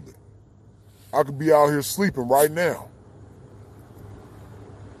public. I could be out here sleeping right now.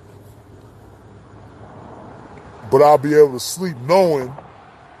 But I'll be able to sleep knowing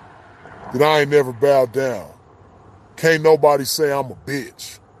that I ain't never bowed down. Can't nobody say I'm a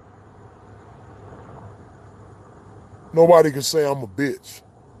bitch. nobody can say I'm a bitch.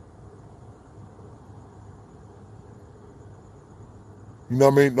 You know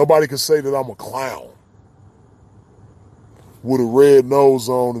what I mean? Nobody can say that I'm a clown with a red nose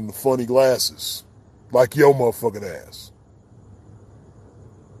on and the funny glasses, like your motherfucking ass.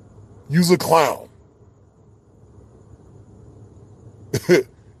 You's a clown.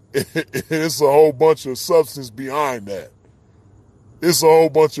 It's a whole bunch of substance behind that. It's a whole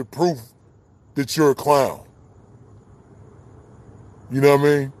bunch of proof that you're a clown. You know what I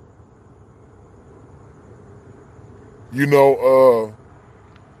mean? You know,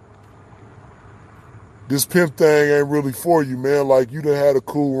 this pimp thing ain't really for you, man. Like, you done had a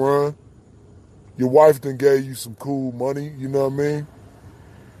cool run. Your wife done gave you some cool money, you know what I mean?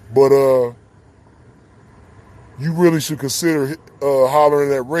 But, you really should consider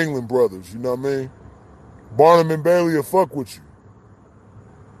hollering at Ringling Brothers, you know what I mean? Barnum and Bailey will fuck with you.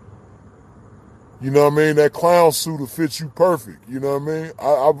 You know what I mean? That clown suit will fit you perfect, you know what I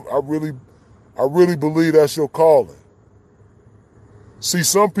mean? I really believe that's your calling. See,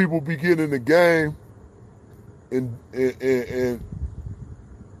 some people be getting in the game and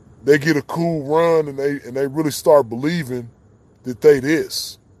they get a cool run and they really start believing that they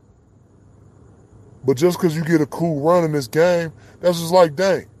this. But just because you get a cool run in this game, that's just like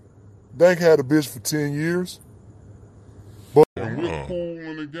Dank. Dank had a bitch for 10 years. But And we're cool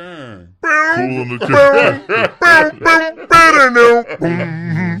in the game. Cool in the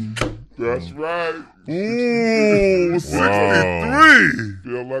That's right. Ooh, 63.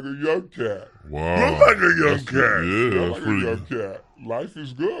 Feel like a young cat. Wow. Look like a young That's cat. good. Yeah, Feel that's like pretty a young good. cat. Life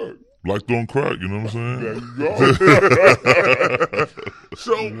is good. Like don't crack, you know what I'm There saying? you go.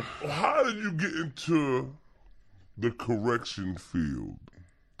 So, how did you get into the correction field?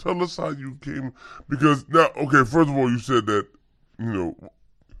 Tell us how you came. Because now, okay, first of all, you said that, you know,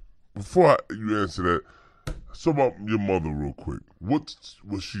 before you answer that, so about your mother real quick. Was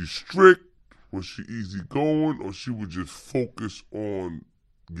she strict? Was she easygoing? Or she would just focus on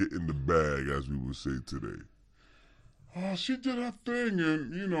getting the bag, as we would say today? She did her thing,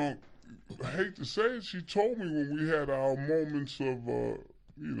 and, you know, I hate to say it, she told me when we had our moments of,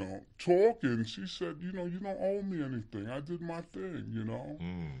 you know, talking, she said, you know, you don't owe me anything. I did my thing, you know?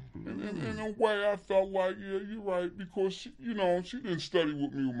 And in a way, I felt like, yeah, you're right, because, she, you know, she didn't study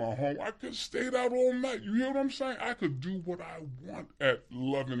with me with my home. I could stayed out all night. You hear what I'm saying? I could do what I want at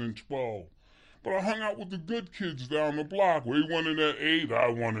 11 and 12. But I hung out with the good kids down the block. They went in at 8, I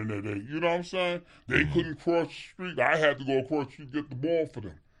went in at 8. You know what I'm saying? They couldn't cross the street. I had to go across the street to get the ball for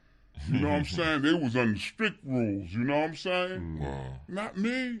them. You know what I'm saying? They was under strict rules, you know what I'm saying? Wow. Not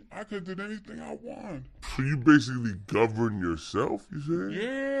me. I could have did anything I wanted. So you basically govern yourself, you say?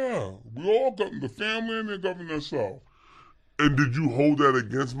 Yeah. We all govern the family and they govern themselves. And did you hold that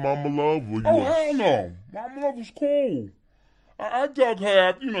against Mama Love? Or you hell no. Mama Love was cool. I dug her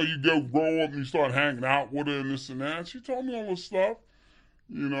after, you know, you grow up and you start hanging out with her and this and that. She told me all the stuff,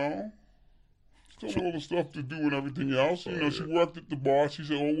 you know. She told me all the stuff to do and everything else. You know, she worked at the bar. She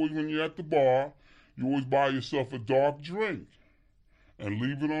said, always when you're at the bar, you always buy yourself a dark drink and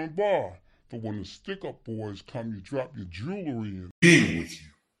leave it on the bar. For when the stick-up boys come, you drop your jewelry in. Being with you.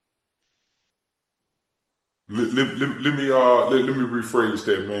 Let me rephrase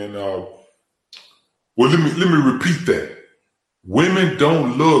that, man. Well, let me repeat that. Women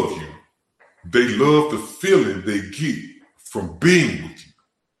don't love you. They love the feeling they get from being with you.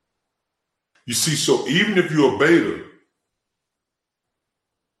 You see, so even if you're a beta,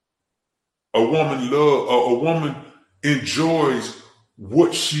 a woman enjoys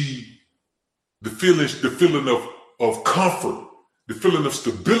the feeling of comfort, the feeling of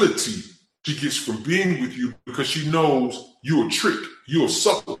stability she gets from being with you because she knows you're a trick, you're a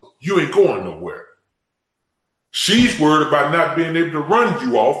sucker, you ain't going nowhere. She's worried about not being able to run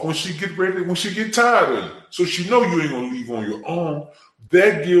you off when she get tired of you. So she know you ain't gonna leave on your own.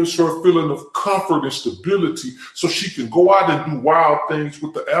 That gives her a feeling of comfort and stability so she can go out and do wild things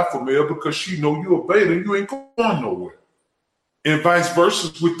with the alpha male because she know you're a beta and you ain't going nowhere. And vice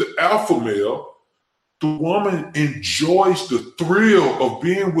versa with the alpha male, the woman enjoys the thrill of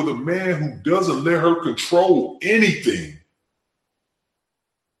being with a man who doesn't let her control anything.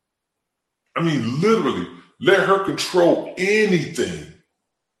 I mean, literally. Let her control anything.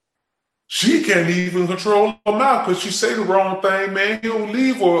 She can't even control her mouth because she say the wrong thing, man. He'll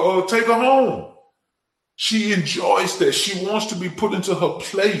leave or take her home. She enjoys that. She wants to be put into her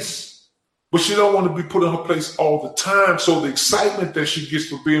place, but she don't want to be put in her place all the time. So the excitement that she gets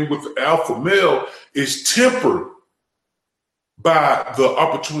from being with the alpha male is tempered by the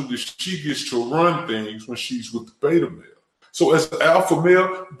opportunity she gets to run things when she's with the beta male. So as an alpha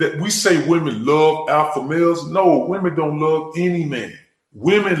male, that we say women love alpha males. No, women don't love any man.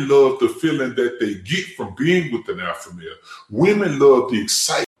 Women love the feeling that they get from being with an alpha male. Women love the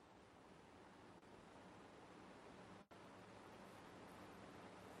excitement.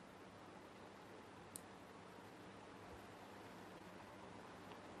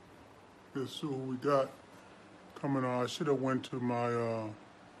 Let's see what we got coming on. I should have went to my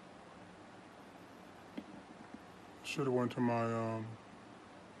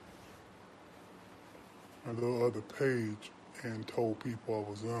my little other page and told people I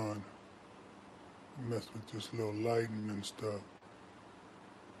was on. Messed with this little lighting and stuff.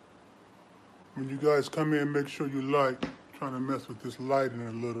 When you guys come in, make sure you like. Trying to mess with this lighting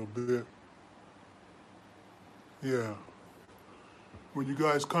a little bit. Yeah. When you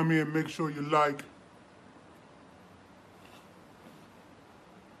guys come in, make sure you like.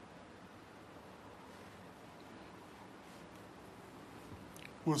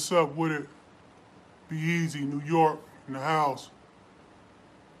 What's up with it? Be Easy, New York, in the house.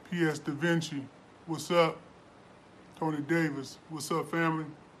 P.S. Da Vinci, what's up? Tony Davis, what's up, family?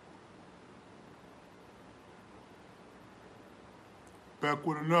 Back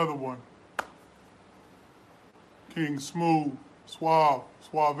with another one. King Smooth, Suave.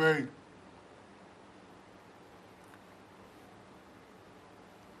 Hey,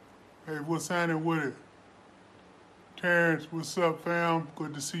 what's happening with it? Terrence, what's up, fam?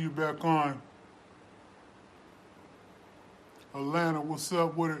 Good to see you back on. Atlanta, what's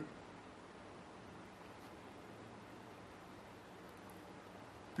up with it?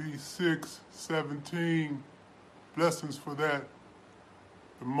 B617, blessings for that.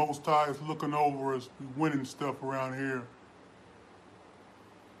 The Most High is looking over us. We winning stuff around here.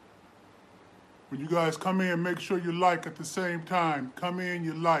 When you guys come in, make sure you like at the same time. Come in,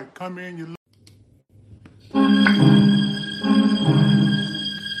 you like. Come in, you like.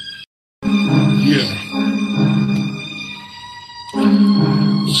 Yeah.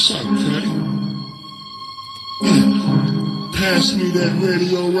 What's up, Ferry? Pass me that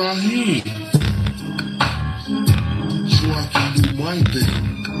radio right here, so I can do my thing.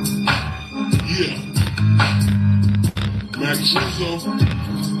 Yeah. Max Rizzo.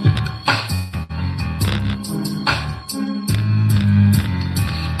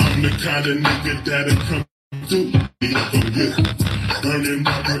 I'm the kind of nigga that'll come through. Burning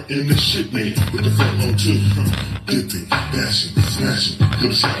rubber in the shit, man, with the front on too. Dipping, dashing, flashing,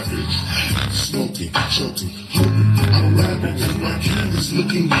 good savage. Smoking, choking, hoping. I'm rapping and my canvas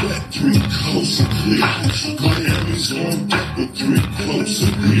looking wet. 3 close and clear. Miami's on deck with 3 close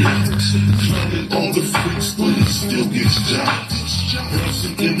and clear. Climbing all the freaks, but he still gets jobs.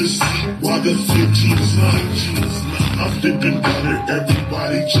 Bouncing in the seat while the 15's lying. I'm dipping butter,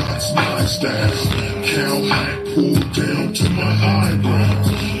 everybody jots my style. Cowhide pulled down to my eyebrow.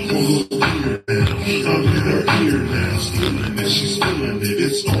 Pull here now, I'm in her ear now. Feeling it, she's feeling it,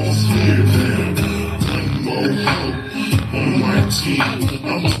 it's all clear now. One more hope on my team.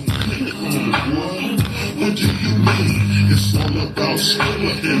 I'm a what? What do you mean? It's all about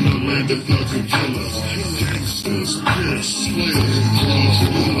Skrilla in the land of thugs and killers. Gangsters, pimps, slaves, drugs,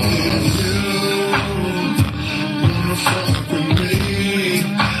 wanna fuck with me?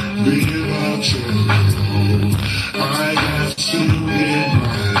 Be about your road. I got to get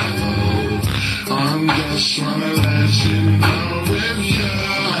my load. I'm just trying to let you know if you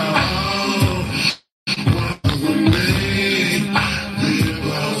want with me. Be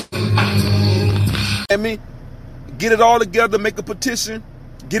about your road. I mean, get it all together, make a petition,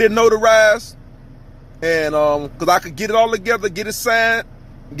 get it notarized, and because I could get it all together, get it signed,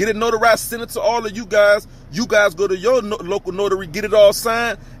 get it notarized, send it to all of you guys. You guys go to your local notary, get it all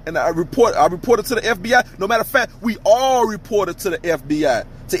signed, and I report it to the FBI. No matter of fact, we all report it to the FBI.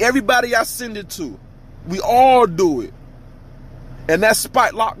 To everybody I send it to. We all do it. And that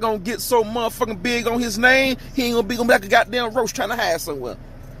spike lock gonna get so motherfucking big on his name, he ain't gonna be like a goddamn roach trying to hide somewhere.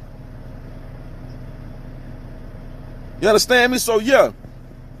 You understand me? So yeah,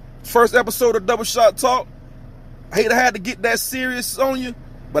 first episode of Double Shot Talk. I hate I had to get that serious on you,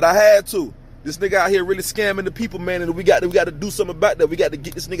 but I had to. This nigga out here really scamming the people, man, and we got to do something about that. We got to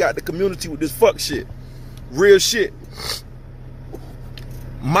get this nigga out the community with this fuck shit. Real shit.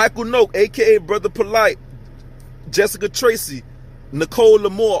 Michael Noak, a.k.a. Brother Polite, Jessica Tracy, Nicole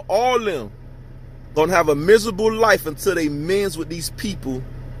Lamore, all them gonna have a miserable life until they mends with these people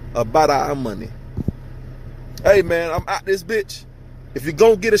about our money. Hey, man, I'm out this bitch. If you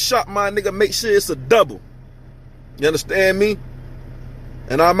gonna get a shot, my nigga, make sure it's a double. You understand me?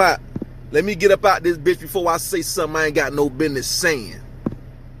 And I'm out. Let me get up out this bitch before I say something I ain't got no business saying.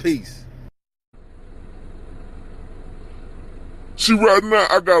 Peace. See, right now,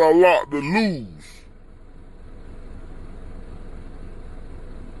 I got a lot to lose.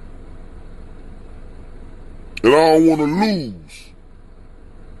 And I don't want to lose.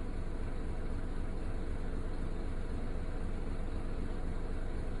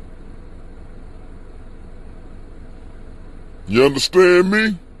 You understand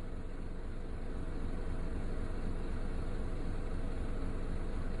me?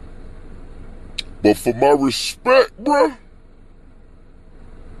 But for my respect, bruh,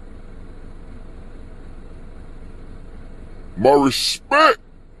 my respect,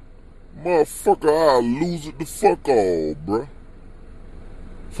 motherfucker, I'll lose it the fuck all, bruh.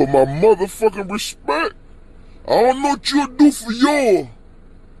 For my motherfucking respect, I don't know what you'll do for yours,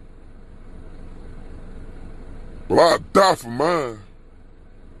 but I'll die for mine.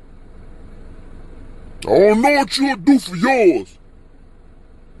 I don't know what you'll do for yours,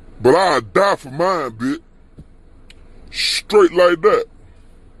 but I'll die for mine, bitch. Straight like that.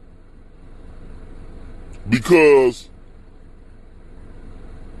 Because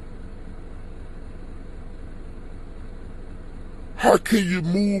how can you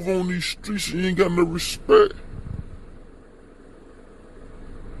move on these streets and you ain't got no respect?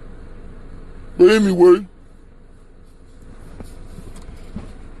 But anyway,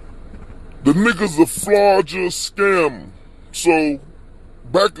 the nigga's a fraudulent scammer. So,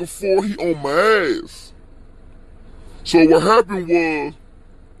 back and forth, he on my ass. So what happened was,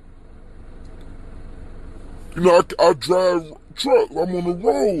 you know, I drive truck, I'm on the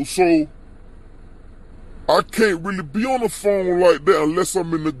road, so I can't really be on the phone like that unless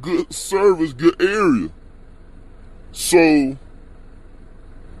I'm in a good service, good area. So,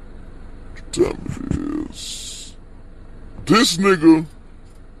 tell me this. This nigga.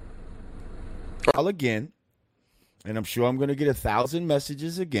 Call again, and I'm sure I'm going to get 1,000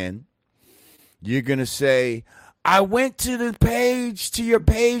 messages again. You're going to say, I went to your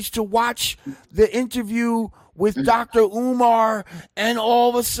page to watch the interview with Dr. Umar, and all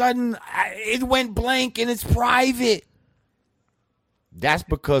of a sudden it went blank and it's private. That's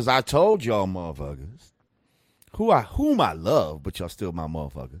because I told y'all motherfuckers, whom I love, but y'all still my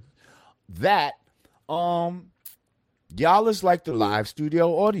motherfuckers, that y'all is like the live studio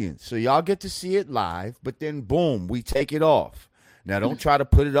audience. So y'all get to see it live, but then boom, we take it off. Now, don't try to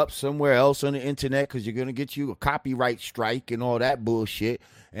put it up somewhere else on the internet because you're going to get you a copyright strike and all that bullshit.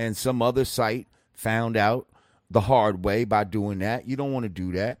 And some other site found out the hard way by doing that. You don't want to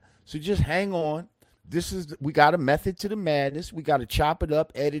do that. So just hang on. We got a method to the madness. We got to chop it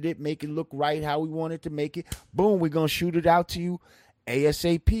up, edit it, make it look right how we want it to make it. Boom, we're going to shoot it out to you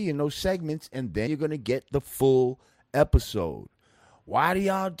ASAP in those segments, and then you're going to get the full episode. Why do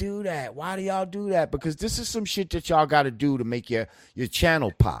y'all do that? Why do y'all do that? Because this is some shit that y'all got to do to make your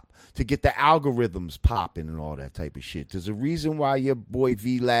channel pop, to get the algorithms popping and all that type of shit. There's a reason why your boy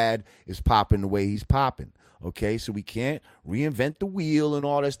V-Lad is popping the way he's popping. Okay, so we can't reinvent the wheel and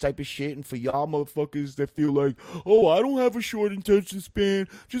all that type of shit. And for y'all motherfuckers that feel like, oh, I don't have a short attention span,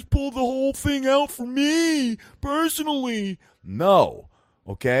 just pull the whole thing out for me personally. No.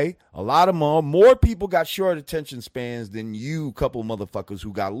 Okay? A lot of more people got short attention spans than you couple motherfuckers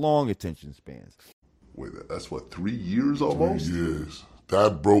who got long attention spans. Wait, that's what, 3 years almost? 3 years.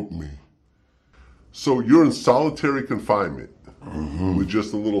 That broke me. So you're in solitary confinement with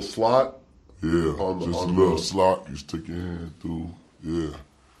just a little slot? Yeah, just a little slot you stick your hand through. Yeah.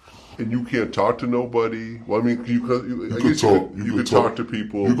 And you can't talk to nobody? Well, I mean, you can talk to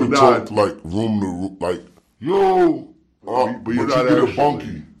people. You can talk like room to room, like, yo. But you get a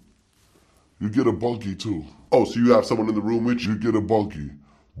bunkie. You get a bunkie too. Oh, so you have someone in the room with you? You get a bunkie.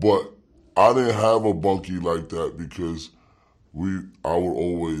 But I didn't have a bunkie like that because I would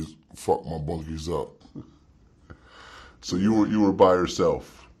always fuck my bunkies up. So you were by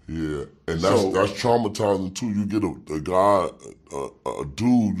yourself? Yeah. And that's traumatizing too. You get a guy, a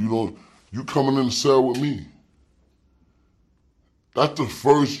dude, you coming in the cell with me. That's the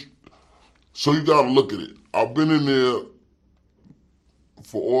first. So you gotta look at it. I've been in there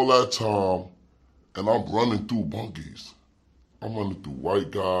for all that time, and I'm running through bunkies. I'm running through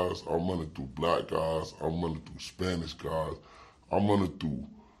white guys, I'm running through black guys, I'm running through Spanish guys, I'm running through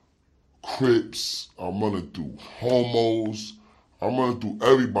Crips, I'm running through homos, I'm running through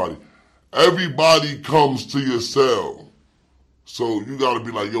everybody. Everybody comes to your cell. So you gotta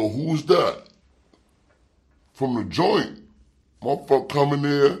be like, yo, who's that? From the joint. Motherfucker coming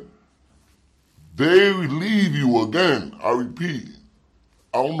there, they leave you again. I repeat.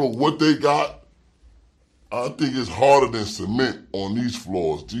 I don't know what they got. I think it's harder than cement on these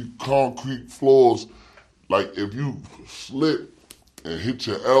floors. These concrete floors, like if you slip and hit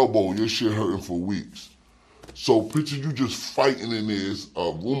your elbow, your shit hurting for weeks. So picture you just fighting in this,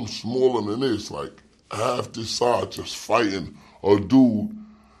 a room smaller than this, like half this size, just fighting a dude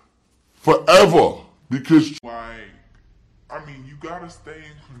forever. Because I mean, you gotta stay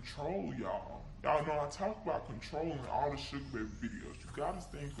in control, y'all. Y'all know I talk about controlling all the Sugar Baby videos. You gotta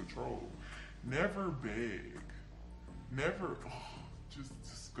stay in control. Never beg. Never, just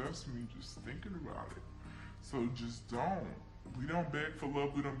disgusts me just thinking about it. So just don't. We don't beg for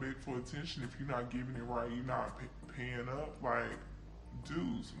love, we don't beg for attention. If you're not giving it right, you're not paying up, like,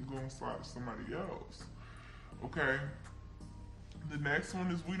 dudes, I'm going to slide to somebody else. Okay? The next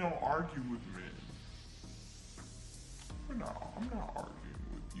one is we don't argue with men. No, I'm not arguing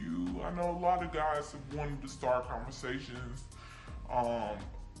with you. I know a lot of guys have wanted to start conversations,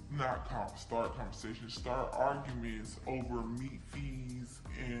 start arguments over meat fees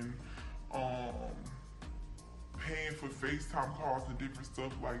and paying for FaceTime calls and different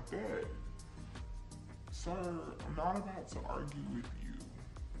stuff like that. Sir, I'm not about to argue with you.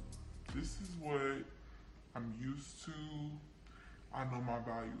 This is what I'm used to. I know my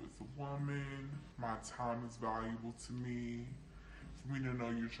value as a woman. My time is valuable to me. For me to know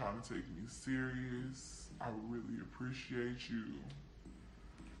you're trying to take me serious, I would really appreciate you.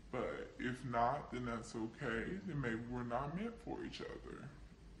 But if not, then that's okay. Then maybe we're not meant for each other.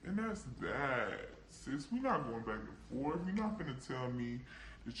 And that's that. Sis, we're not going back and forth. You're not gonna tell me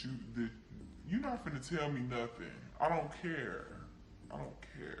you're not gonna tell me nothing. I don't care. I don't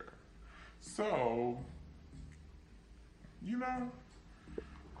care. So, you know,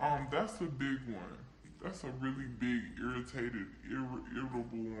 that's a big one. That's a really big,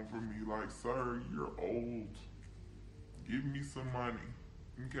 irritable one for me. Like, sir, you're old. Give me some money,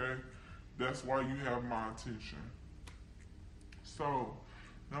 okay? That's why you have my attention. So,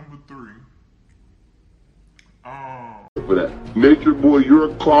 number 3. For that. Nature boy,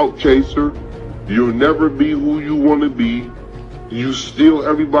 you're a clout chaser. You'll never be who you want to be. You steal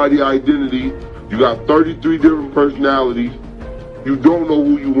everybody's identity. You got 33 different personalities. You don't know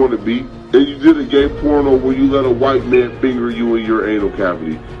who you want to be. And you did a gay porno where you let a white man finger you in your anal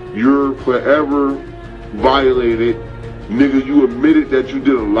cavity. You're forever violated. Nigga, you admitted that you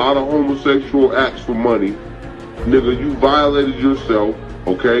did a lot of homosexual acts for money. Nigga, you violated yourself,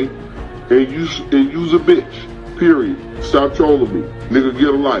 okay? And you's a bitch. Period. Stop trolling me. Nigga, get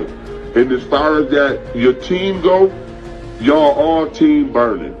a life. And as far as that, your team go, y'all all team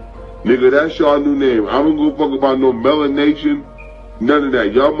burning. Nigga, that's y'all new name. I don't give a fuck about no Melon Nation. None of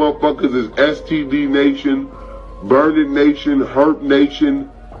that. Y'all motherfuckers is STD Nation, Burning Nation, Hurt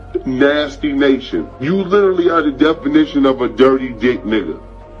Nation, Nasty Nation. You literally are the definition of a dirty dick nigga.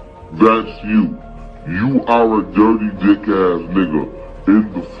 that's you. You are a dirty dick ass nigga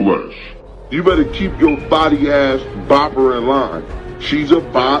in the flesh. You better keep your body ass bopper in line. She's a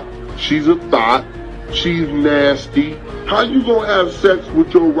bop, she's a thought, she's nasty. How you gonna have sex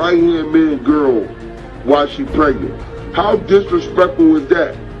with your right hand man girl while she pregnant? How disrespectful is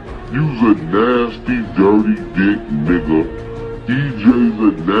that? You's a nasty, dirty dick nigga. EJ's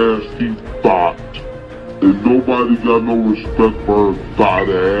a nasty thought. And nobody got no respect for her thought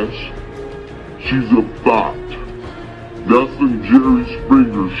ass. She's a thought. That's some Jerry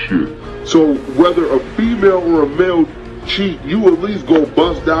Springer shit. So whether a female or a male cheat, you at least go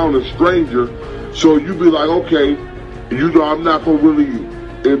bust down a stranger. So you be like, okay, you know I'm not gonna really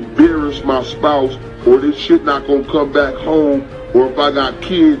embarrass my spouse, or this shit not gonna come back home, or if I got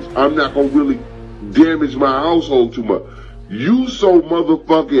kids, I'm not gonna really damage my household too much. You so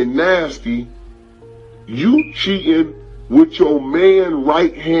motherfucking nasty, you cheating with your man,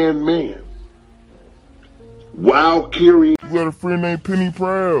 right hand man. While carrying. You got a friend named Penny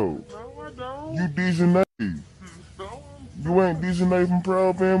Proud. No, I don't. You Dejanay. No, You ain't Dejanay from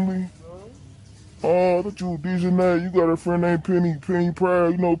Proud Family? Oh, I thought you was Dejanay. You got a friend named Penny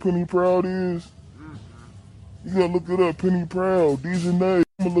Proud. You know what Penny Proud is? You gotta look it up, Penny Proud, Dejanay.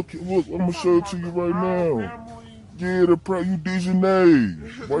 I'm gonna show it to you right now. Yeah, the Proud, you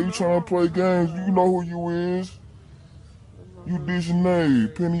Dejanay. Why you trying to play games? You know who you is. You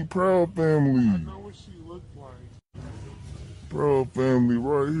Dejanay, Penny Proud Family. I know what she looked like. Proud Family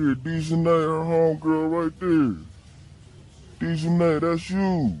right here. Dejanay, her homegirl right there. Dejanay, that's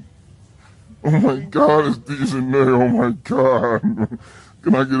you. Oh my God, it's Dejanay. Oh my God.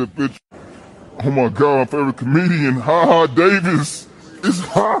 Can I get a picture? Oh my God, my favorite comedian, Ha Ha Davis. It's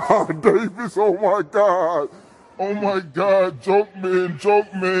Ha Ha Davis. Oh my God. Oh my God, joke man.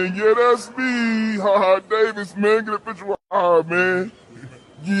 Yeah, that's me. Ha Ha Davis, man. Get a picture with Ha Ha, man.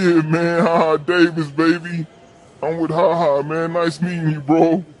 Yeah, man. Ha Ha Davis, baby. I'm with Ha Ha, man. Nice meeting you,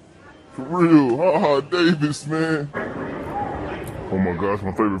 bro. For real. Ha Ha Davis, man. Oh my gosh,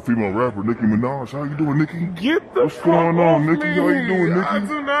 my favorite female rapper, Nicki Minaj. How you doing, Nicki? Get the What's fuck going off on, Nicki? me. How you doing, Nicki? I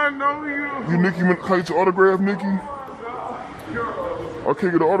do not know you. You Nicki Minaj? Can I get your autograph, Nicki? I can't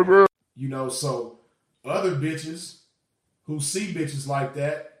get an autograph. You know, so other bitches who see bitches like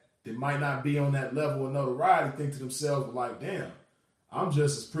that might not be on that level of notoriety think to themselves, like, damn, I'm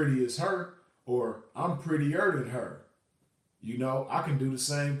just as pretty as her, or I'm prettier than her. You know, I can do the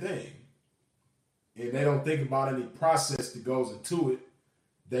same thing. And they don't think about any process that goes into it.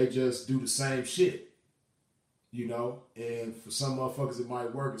 They just do the same shit. You know, and for some motherfuckers it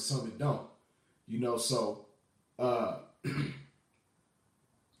might work and some it don't. You know, so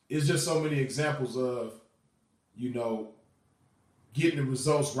it's just so many examples of, you know, getting the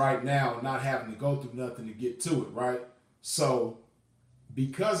results right now and not having to go through nothing to get to it, right? So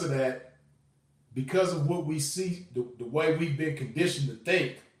because of that, because of what we see, the way we've been conditioned to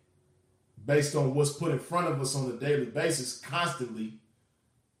think based on what's put in front of us on a daily basis constantly,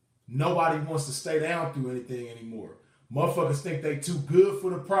 nobody wants to stay down through anything anymore. Motherfuckers think they too good for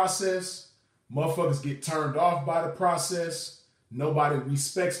the process. Motherfuckers get turned off by the process. Nobody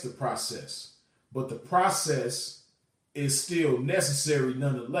respects the process. But the process is still necessary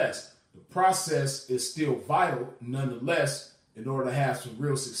nonetheless. The process is still vital nonetheless in order to have some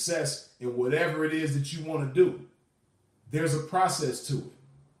real success in whatever it is that you want to do. There's a process to it.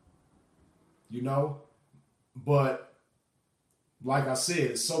 You know? But like I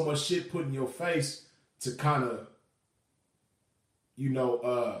said, so much shit put in your face to kind of, you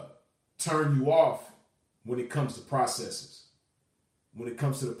know, turn you off when it comes to processes. When it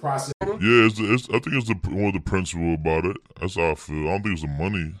comes to the process. Yeah, I think it's more the principle about it. That's how I feel. I don't think it's the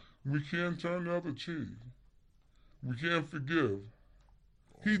money. We can't turn the other cheek. We can't forgive.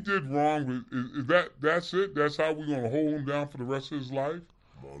 He did wrong. That's it? That's how we're going to hold him down for the rest of his life?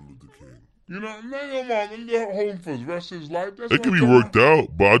 Martin Luther King. You know, hold him for the rest of his life. That's It can be worked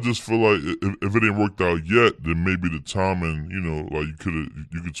out, but I just feel like if it ain't worked out yet, then maybe the timing, you know, like you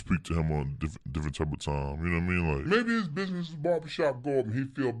could speak to him on a different type of time. You know what I mean? Like maybe his business is barbershop go up and he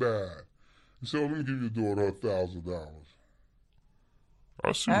feel bad. He said, "Let me give your daughter $1,000."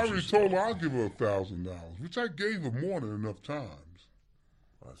 I see. I already told her I'll give her $1,000, which I gave her more than enough times.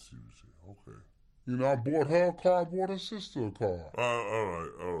 I see what you're saying. Okay. You know, I bought her a car, I bought her sister a car. All right.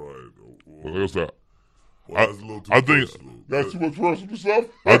 Well, that's that. Well, that's a little too personal. That's too much personal stuff?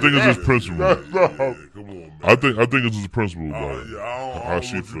 I think it's his principle. Come on, man. I think it's his principle about it. I don't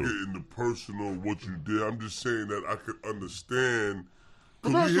want you to get into personal what you did. I'm just saying that I could understand.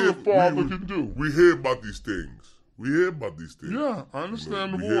 But that's what a father can do. We hear about these things. Yeah,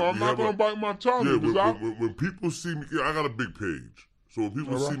 understandable. I'm not going to bite my tongue. Yeah, when people see me, I got a big page. So when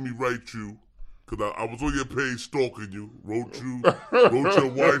people see me write you, because I was on your page stalking you, wrote your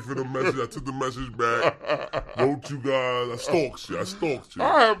wife in a message. I took the message back, wrote you guys. I stalked you.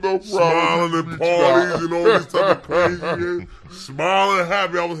 I have no problem. Smiling at parties and all this type of crazy shit. Smiling,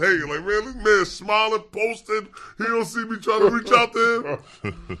 happy. I was hating. Like, man, this man smiling, posting. He don't see me trying to reach out to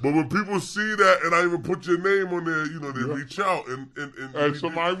him. But when people see that and I even put your name on there, you know, they reach out. And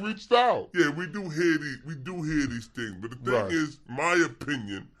somebody reached out. Yeah, we do hear these things. But the thing is, my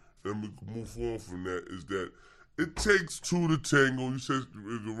opinion, and we can move on from that, is that it takes two to tango. You said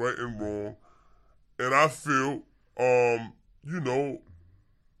the right and wrong. And I feel, you know,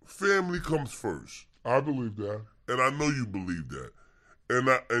 family comes first. I believe that. And I know you believe that. And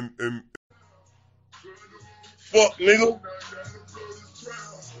fuck, nigga.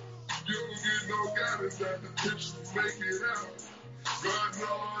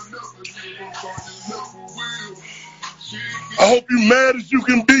 I hope you mad as you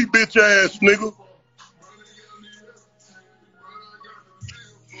can be, bitch ass nigga.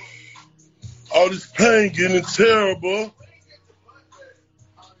 All this pain getting terrible.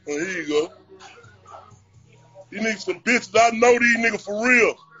 Oh, here you go. You need some bitches. I know these niggas for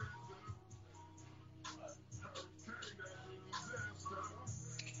real.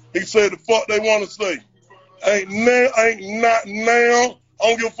 He said the fuck they want to say. Ain't not now. I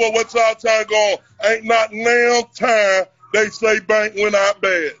don't give a fuck what time going. Ain't not now time they say bank went out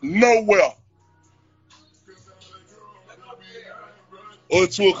bad. Nowhere. Or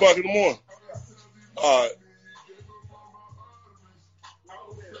it's 2 o'clock in the morning. All right.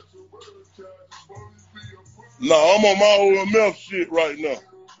 Nah, I'm on my OMF shit right now.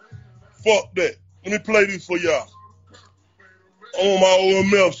 Fuck that. Let me play this for y'all. I'm on my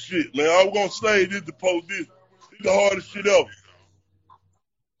OMF shit, man. I was gonna say this to post this. This the hardest shit ever.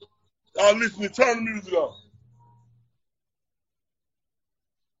 Y'all listen to turn the music off.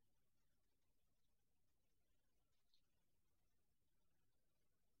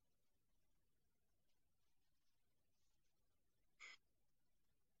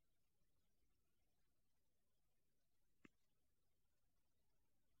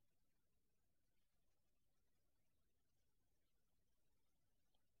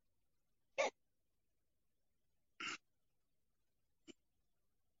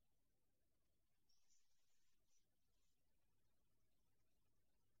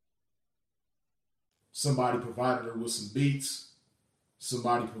 somebody provided her with some beats,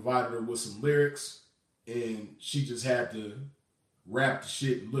 somebody provided her with some lyrics, and she just had to rap the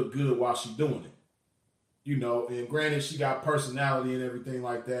shit and look good while she's doing it. You know, and granted, she got personality and everything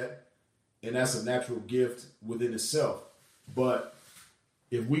like that, and that's a natural gift within itself. But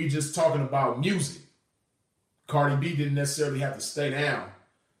if we just talking about music, Cardi B didn't necessarily have to stay down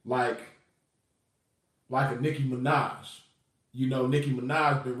like a Nicki Minaj. You know, Nicki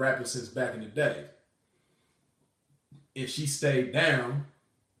Minaj been rapping since back in the day. And she stayed down,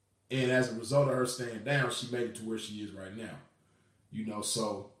 and as a result of her staying down, she made it to where she is right now. You know,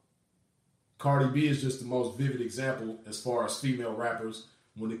 so Cardi B is just the most vivid example as far as female rappers.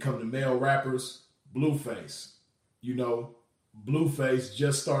 When it comes to male rappers, Blueface. You know, Blueface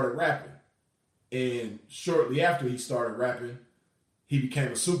just started rapping. And shortly after he started rapping, he became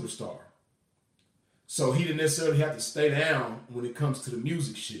a superstar. So he didn't necessarily have to stay down when it comes to the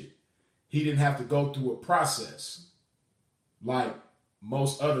music shit. He didn't have to go through a process like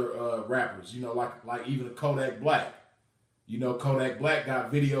most other rappers, you know, like even a Kodak Black. You know, Kodak Black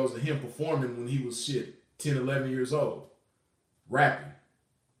got videos of him performing when he was 10, 11 years old, rapping.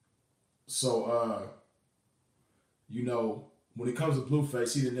 So, you know, when it comes to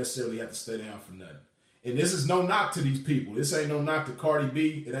Blueface, he didn't necessarily have to stay down for nothing. And this is no knock to these people. This ain't no knock to Cardi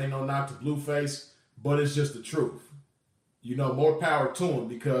B. It ain't no knock to Blueface, but it's just the truth. You know, more power to him,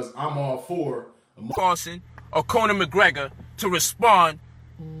 because I'm all for Carson or Conor McGregor to respond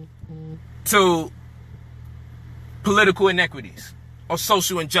to political inequities or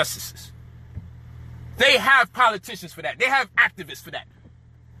social injustices. They have politicians for that. They have activists for that.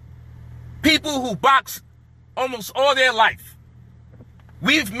 People who box almost all their life.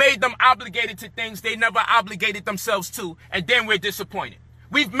 We've made them obligated to things they never obligated themselves to, and then we're disappointed.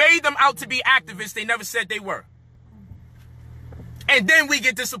 We've made them out to be activists they never said they were. And then we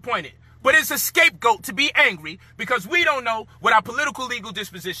get disappointed. But it's a scapegoat to be angry because we don't know what our political legal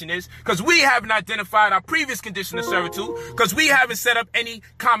disposition is, because we haven't identified our previous condition of servitude, because we haven't set up any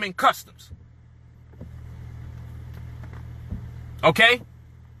common customs. Okay?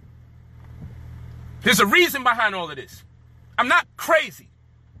 There's a reason behind all of this. I'm not crazy.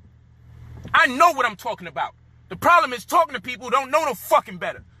 I know what I'm talking about. The problem is talking to people who don't know no fucking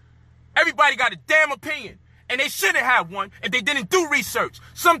better. Everybody got a damn opinion, and they shouldn't have one if they didn't do research.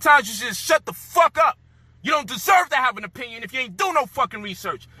 Sometimes you should just shut the fuck up. You don't deserve to have an opinion if you ain't do no fucking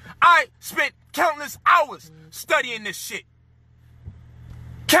research. I spent countless hours studying this shit.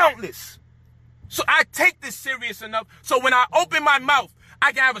 Countless. So I take this serious enough so when I open my mouth,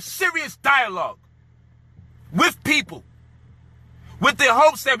 I can have a serious dialogue with people, with the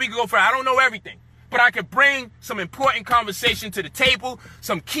hopes that we can go for, I don't know everything, but I could bring some important conversation to the table,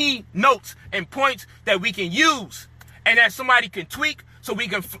 some key notes and points that we can use and that somebody can tweak so we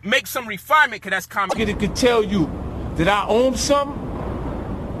can make some refinement, because that's common. Nigga could tell you that I own something.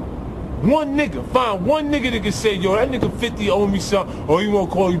 One nigga, find one nigga that can say, yo, that nigga 50 owe me something, or he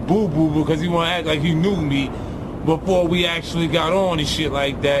won't call you boo-boo because he want to act like he knew me before we actually got on and shit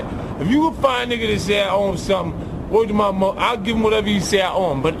like that. If you can find a nigga that say I owe him something, word to my mom, I'll give him whatever you say I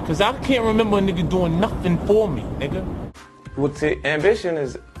owe him. But because I can't remember a nigga doing nothing for me, nigga. Well, see, ambition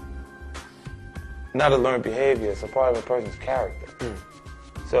is not a learned behavior. It's a part of a person's character.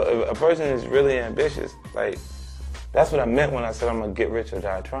 So if a person is really ambitious, like, that's what I meant when I said I'm going to get rich or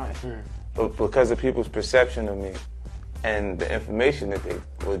die trying. But because of people's perception of me and the information that they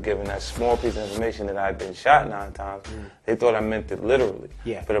were given, that small piece of information that I'd been shot 9 times, they thought I meant it literally.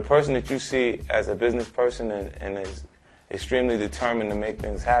 Yeah. But a person that you see as a business person and is extremely determined to make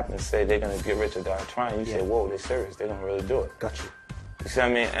things happen, say they're going to get rich or die trying, you say, whoa, they're serious. They're going to really do it. Got you. You see what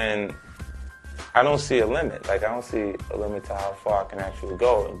I mean? And I don't see a limit. Like, I don't see a limit to how far I can actually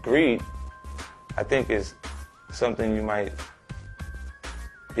go. Greed, I think, is something you might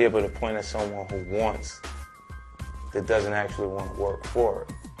be able to point at someone who wants, that doesn't actually want to work for it.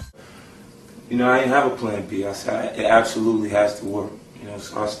 You know, I didn't have a plan B. I said it absolutely has to work. You know,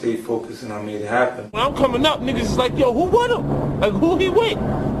 so I stayed focused and I made it happen. When I'm coming up, niggas is like, yo, who with him? Like, who he with?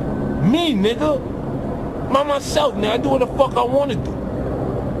 Me, nigga. By myself, now I do what the fuck I want to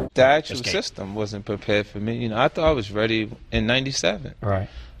do. The actual system wasn't prepared for me. You know, I thought I was ready in '97. Right.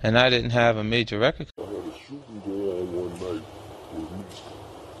 And I didn't have a major record. I had a shooting go on one night with me.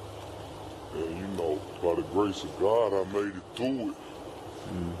 And, you know, by the grace of God, I made it through it.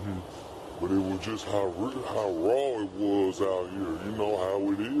 But it was just how raw it was out here. You know,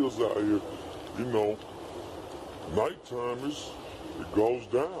 how it is out here. You know, nighttime it goes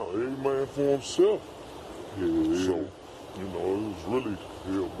down. Every man for himself. Yeah. So, you know, it was really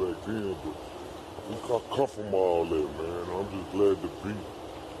hell back then, but we come from all that, man. I'm just glad to be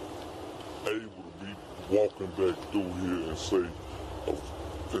able to be walking back through here and say,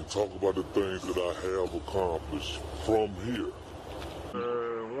 and talk about the things that I have accomplished from here.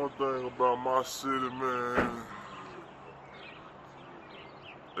 One thing about my city, man,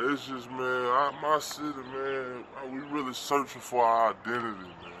 it's just, man, my city, man, we really searching for our identity,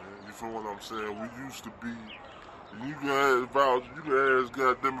 man. You feel what I'm saying? We used to be, you can ask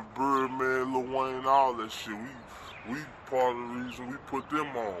goddamn Birdman, Lil Wayne, all that shit. We part of the reason we put them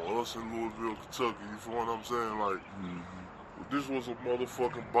on, us in Louisville, Kentucky. You feel what I'm saying? Like, this was a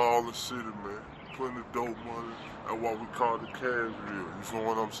motherfucking ballin' city, man. Plenty of dope money. That's why we call it Cashville. You feel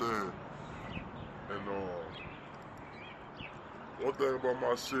what I'm saying? And one thing about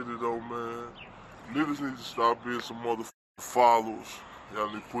my city, though, man, niggas need to stop being some motherfucking followers. Y'all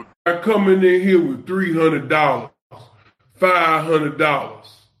need to put. I coming in here with $300, $500.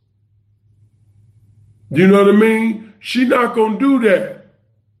 You know what I mean? She not gonna do that.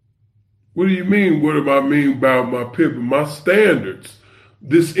 What do you mean? What do I mean about my pimping? My standards.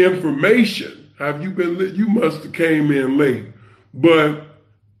 This information. Have you been lit? You must have came in late. But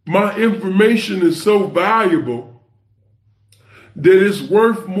my information is so valuable that it's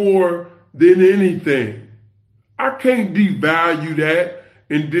worth more than anything. I can't devalue that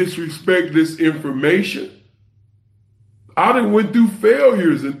and disrespect this information. I done went through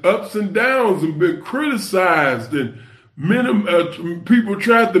failures and ups and downs and been criticized and people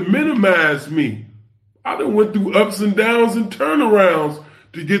tried to minimize me. I done went through ups and downs and turnarounds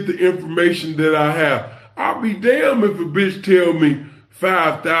to get the information that I have. I'll be damned if a bitch tell me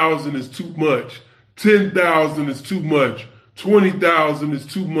 5,000 is too much, 10,000 is too much, 20,000 is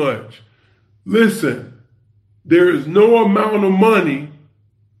too much. Listen, there is no amount of money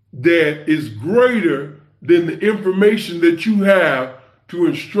that is greater than the information that you have to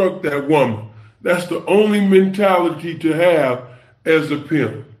instruct that woman. That's the only mentality to have as a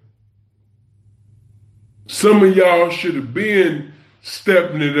pimp. Some of y'all should have been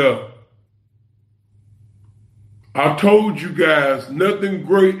stepping it up. I told you guys, nothing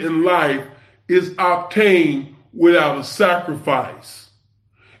great in life is obtained without a sacrifice.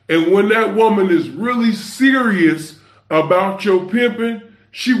 And when that woman is really serious about your pimping,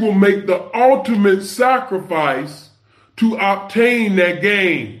 she will make the ultimate sacrifice to obtain that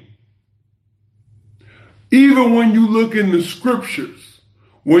gain. Even when you look in the scriptures,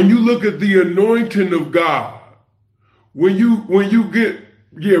 when you look at the anointing of God, when you get,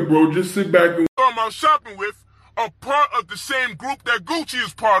 yeah, bro, just sit back and I'm out shopping with are part of the same group that Gucci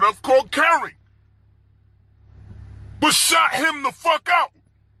is part of called Carry. But shot him the fuck out.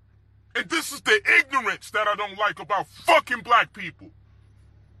 And this is the ignorance that I don't like about fucking black people.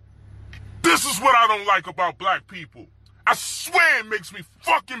 This is what I don't like about black people. I swear it makes me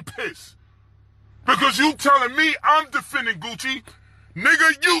fucking pissed. Because you telling me I'm defending Gucci.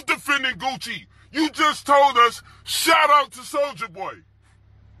 Nigga, you defending Gucci. You just told us, shout out to Soulja Boy.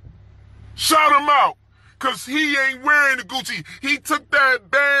 Shout him out. Because he ain't wearing the Gucci. He took that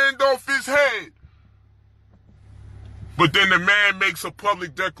band off his head. But then the man makes a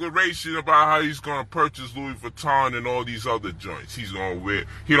public declaration about how he's going to purchase Louis Vuitton and all these other joints. He's going to wear,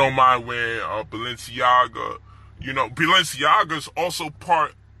 he don't mind wearing Balenciaga. You know, Balenciaga is also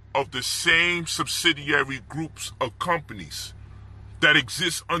part of the same subsidiary groups of companies that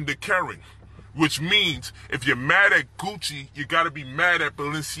exist under Kering. Which means if you're mad at Gucci, you got to be mad at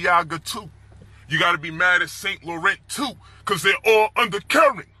Balenciaga too. You got to be mad at Saint Laurent too, because they're all under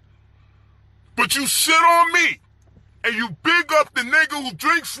Kering. But you shit on me. And you big up the nigga who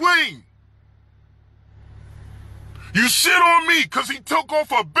drinks lean. You shit on me because he took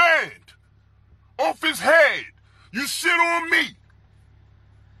off a band off his head. You shit on me.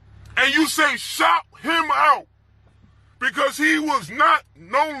 And you say shout him out because he was no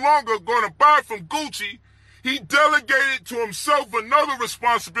longer going to buy from Gucci. He delegated to himself another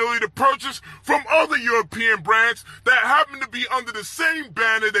responsibility to purchase from other European brands that happen to be under the same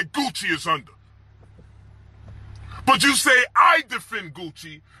banner that Gucci is under. But you say, I defend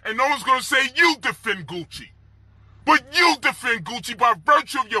Gucci, and no one's going to say you defend Gucci. But you defend Gucci by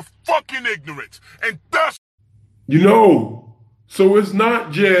virtue of your fucking ignorance. And that's... You know, so it's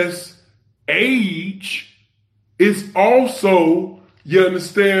not just age, it's also, you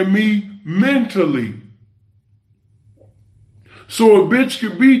understand me, mentally. So a bitch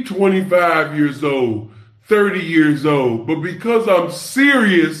could be 25 years old, 30 years old, but because I'm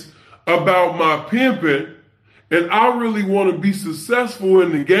serious about my pimping, and I really want to be successful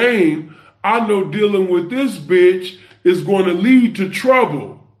in the game, I know dealing with this bitch is going to lead to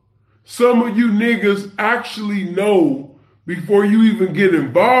trouble. Some of you niggas actually know before you even get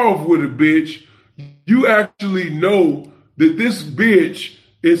involved with a bitch, you actually know that this bitch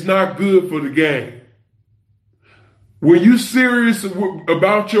is not good for the game. When you serious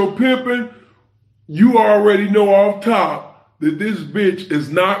about your pimping, you already know off top that this bitch is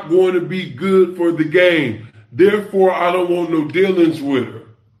not going to be good for the game. Therefore, I don't want no dealings with her.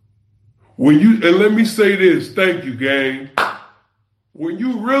 And let me say this, thank you, gang. When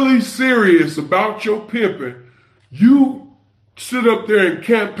you really serious about your pimping, you sit up there and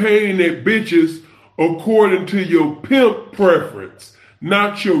campaign at bitches according to your pimp preference,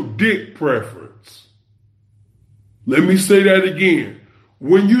 not your dick preference. Let me say that again.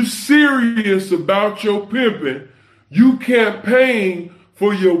 When you serious about your pimping, you campaign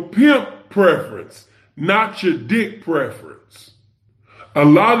for your pimp preference, not your dick preference. A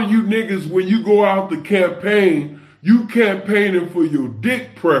lot of you niggas, when you go out to campaign, you campaigning for your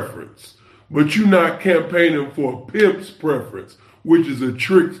dick preference, but you not campaigning for a pimp's preference, which is a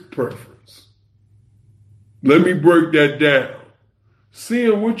trick's preference. Let me break that down.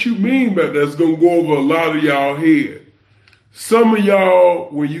 Seeing what you mean by that's going to go over a lot of y'all head. Some of y'all,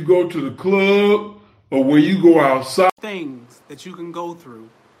 when you go to the club or when you go outside, things that you can go through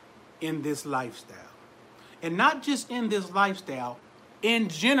in this lifestyle. And not just in this lifestyle, in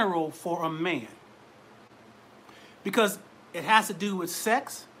general for a man. Because it has to do with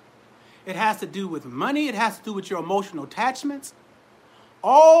sex, it has to do with money, it has to do with your emotional attachments.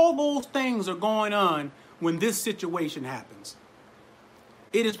 All those things are going on when this situation happens.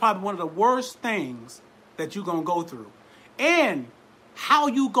 It is probably one of the worst things that you're going to go through. And how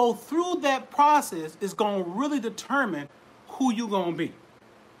you go through that process is going to really determine who you're going to be.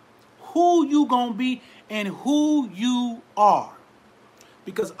 Who you going to be and who you are.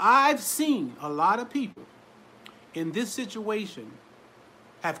 Because I've seen a lot of people in this situation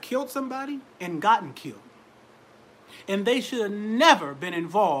have killed somebody and gotten killed. And they should have never been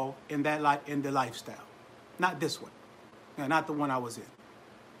involved in in the lifestyle. Not this one. Not the one I was in.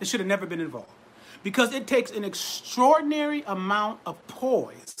 They should have never been involved. Because it takes an extraordinary amount of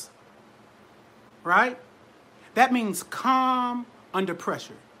poise. Right? That means calm under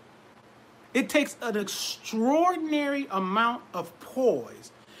pressure. It takes an extraordinary amount of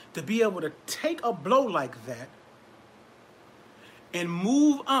poise to be able to take a blow like that and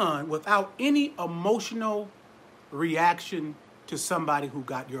move on without any emotional reaction to somebody who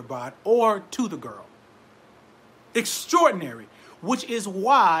got your body or to the girl. Extraordinary, which is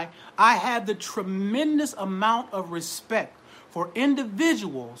why I have the tremendous amount of respect for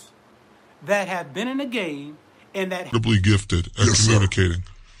individuals that have been in the game and that incredibly gifted at communicating. Sir.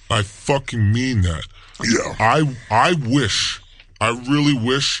 I fucking mean that. Yeah. I really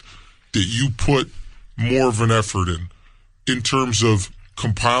wish that you put more of an effort in terms of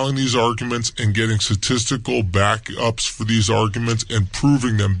compiling these arguments and getting statistical backups for these arguments and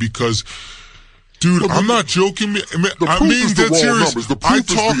proving them, because dude, I'm not joking. I mean dead serious.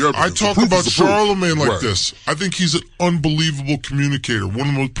 I talk about Charlemagne like this. I think he's an unbelievable communicator.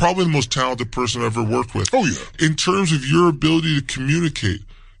 Probably the most talented person I've ever worked with. Oh yeah. In terms of your ability to communicate,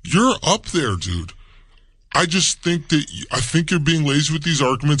 you're up there, dude. I just think you're being lazy with these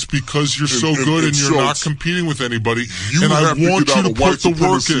arguments because you're so good and you're not competing with anybody. And I want you to put the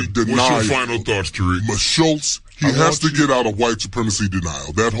work in. What's your final thoughts, Tariq? Schultz, he has to get out of white supremacy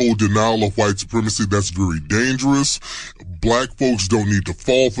denial. That whole denial of white supremacy, that's very dangerous. Black folks don't need to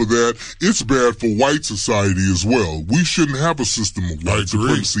fall for that. It's bad for white society as well. We shouldn't have a system of white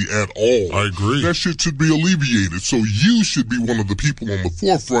supremacy at all. I agree. That shit should be alleviated. So you should be one of the people on the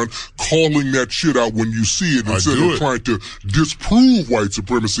forefront calling that shit out when you see it instead of trying to disprove white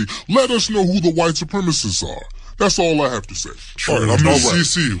supremacy. Let us know who the white supremacists are. That's all I have to say. All right, I'm going to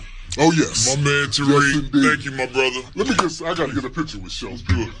CC you. Oh, yes. My man, Tariq. Yes, thank you, my brother. I got to get a picture with Schultz.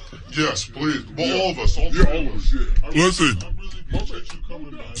 Good. Yes, please. All of us. All of us, yeah. Listen.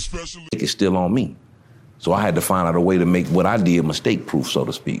 It's still on me. So I had to find out a way to make what I did mistake-proof, so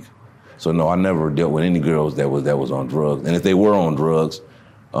to speak. So, no, I never dealt with any girls that was on drugs. And if they were on drugs,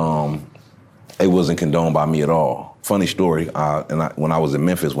 it wasn't condoned by me at all. Funny story, when I was in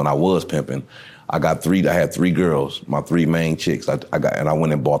Memphis, when I was pimping, I had 3 girls, my 3 main chicks. I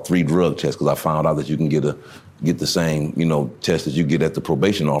went and bought 3 drug tests because I found out that you can get the same, test that you get at the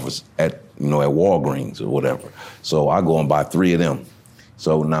probation office at Walgreens or whatever. So I go and buy 3 of them.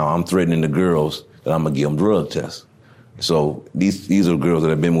 So now I'm threatening the girls that I'm gonna give them drug tests. So these are girls that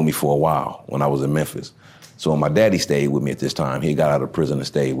have been with me for a while when I was in Memphis. So my daddy stayed with me at this time. He got out of prison and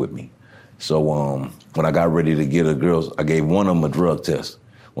stayed with me. So when I got ready to get the girls, I gave one of them a drug test.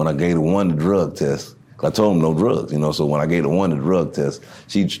 When I gave the one the drug test, I told them no drugs, so when I gave the one the drug test,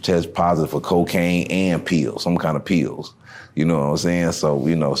 she tested positive for cocaine and pills, some kind of pills. You know what I'm saying?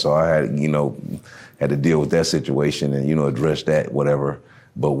 So, so I had to deal with that situation and, address that, whatever.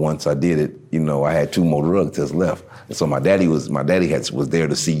 But once I did it, you know, I had 2 more drug tests left. And so my daddy was there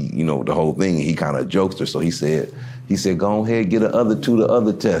to see, you know, the whole thing. And he kind of jokester. So he said, go ahead, get the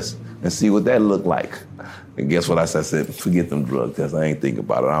other tests and see what that looked like. And guess what I said? I said, forget them drug tests. I ain't thinking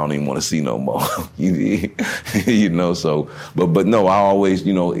about it. I don't even want to see no more. You know, so, but no, I always,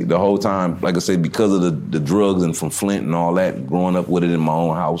 you know, the whole time, like I said, because of the drugs and from Flint and all that, growing up with it in my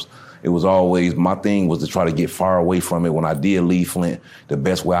own house, it was always, my thing was to try to get far away from it when I did leave Flint the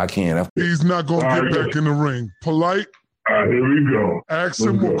best way I can. He's not going to get back in the ring. Polite. All right, here we go. Ask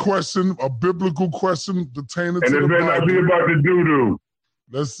him a question, a biblical question pertaining to the Bible. And it better not be about the doo-doo.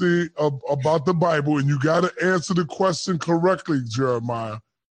 Let's see about the Bible, and you got to answer the question correctly, Jeremiah.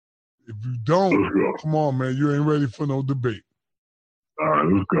 If you don't, come on, man, you ain't ready for no debate. All right,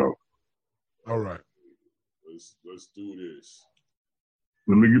 let's go. All right. Let's do this.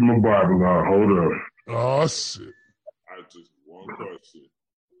 Let me get my Bible out. Hold up. Oh, shit. I just one question.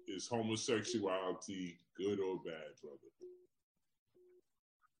 Is homosexuality good or bad, brother?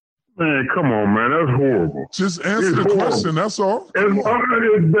 Man, come on, man. That's horrible. Just answer the question. That's all. It's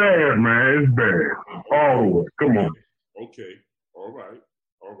bad, man. It's bad. All the way. Come on. Okay. All right.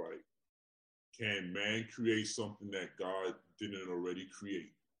 Can man create something that God didn't already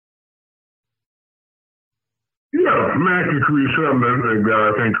create? Yeah, man can create something that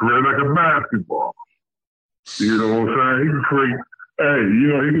God can create, like a basketball. You know what I'm saying? He can create. Hey, you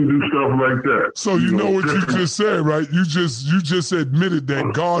know, he can do stuff like that. So you know what you just said, right? You just admitted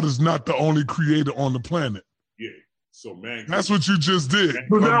that God is not the only creator on the planet. Yeah. So man, that's what you just did.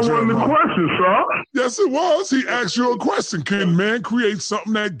 But that wasn't the question, sir. Yes, it was. He asked you a question. Can man create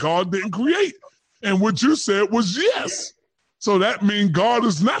something that God didn't create? And what you said was yes. So that means God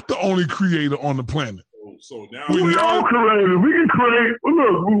is not the only creator on the planet. So now we all creators. We can create.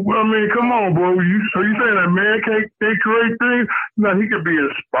 Look, I mean, come on, bro. So you saying that man can't create things? No, he could be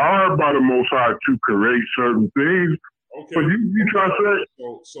inspired by the Most High to create certain things. Okay. But you try to say.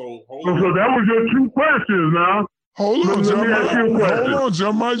 So that was your 2 questions now. Hold on, Jeremiah. Hold on,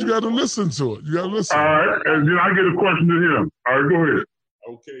 Jeremiah. You got to listen to it. You got to listen. All right, and then I get a question to him. All right, go ahead.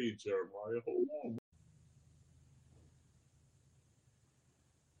 Okay, Jeremiah. Hold on.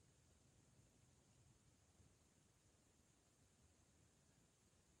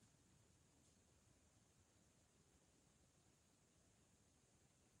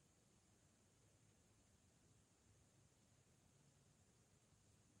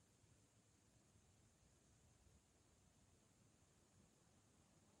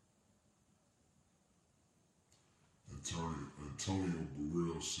 Antonio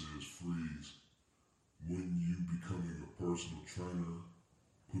Burrell says, Freeze, when you becoming a personal trainer,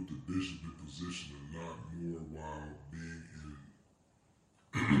 put the bishop in position of not more while being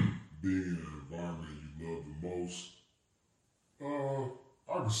in an environment you love the most.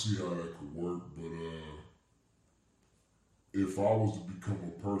 I can see how that could work, but if I was to become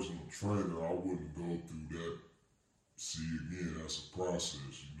a personal trainer, I wouldn't go through that. See, again, that's a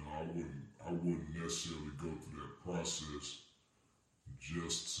process. You know, I wouldn't necessarily go through that process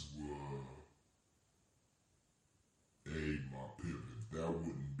just to aid my pivot. That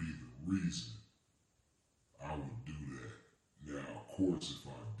wouldn't be the reason I would do that. Now, of course, if I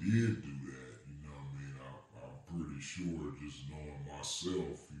did do that, you know what I mean, I'm pretty sure just knowing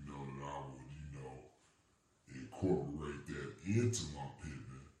myself, you know, that I would, you know, incorporate that into my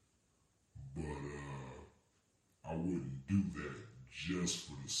pivot. But I wouldn't do that just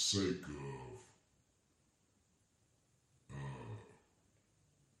for the sake of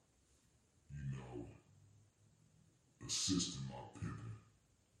assisting my pivot.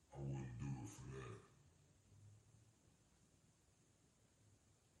 I wouldn't do it for that.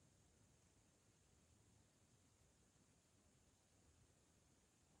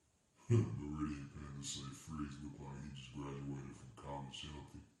 Meridian Panda say Freeze look like he just graduated from college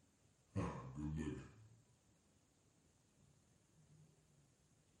healthy.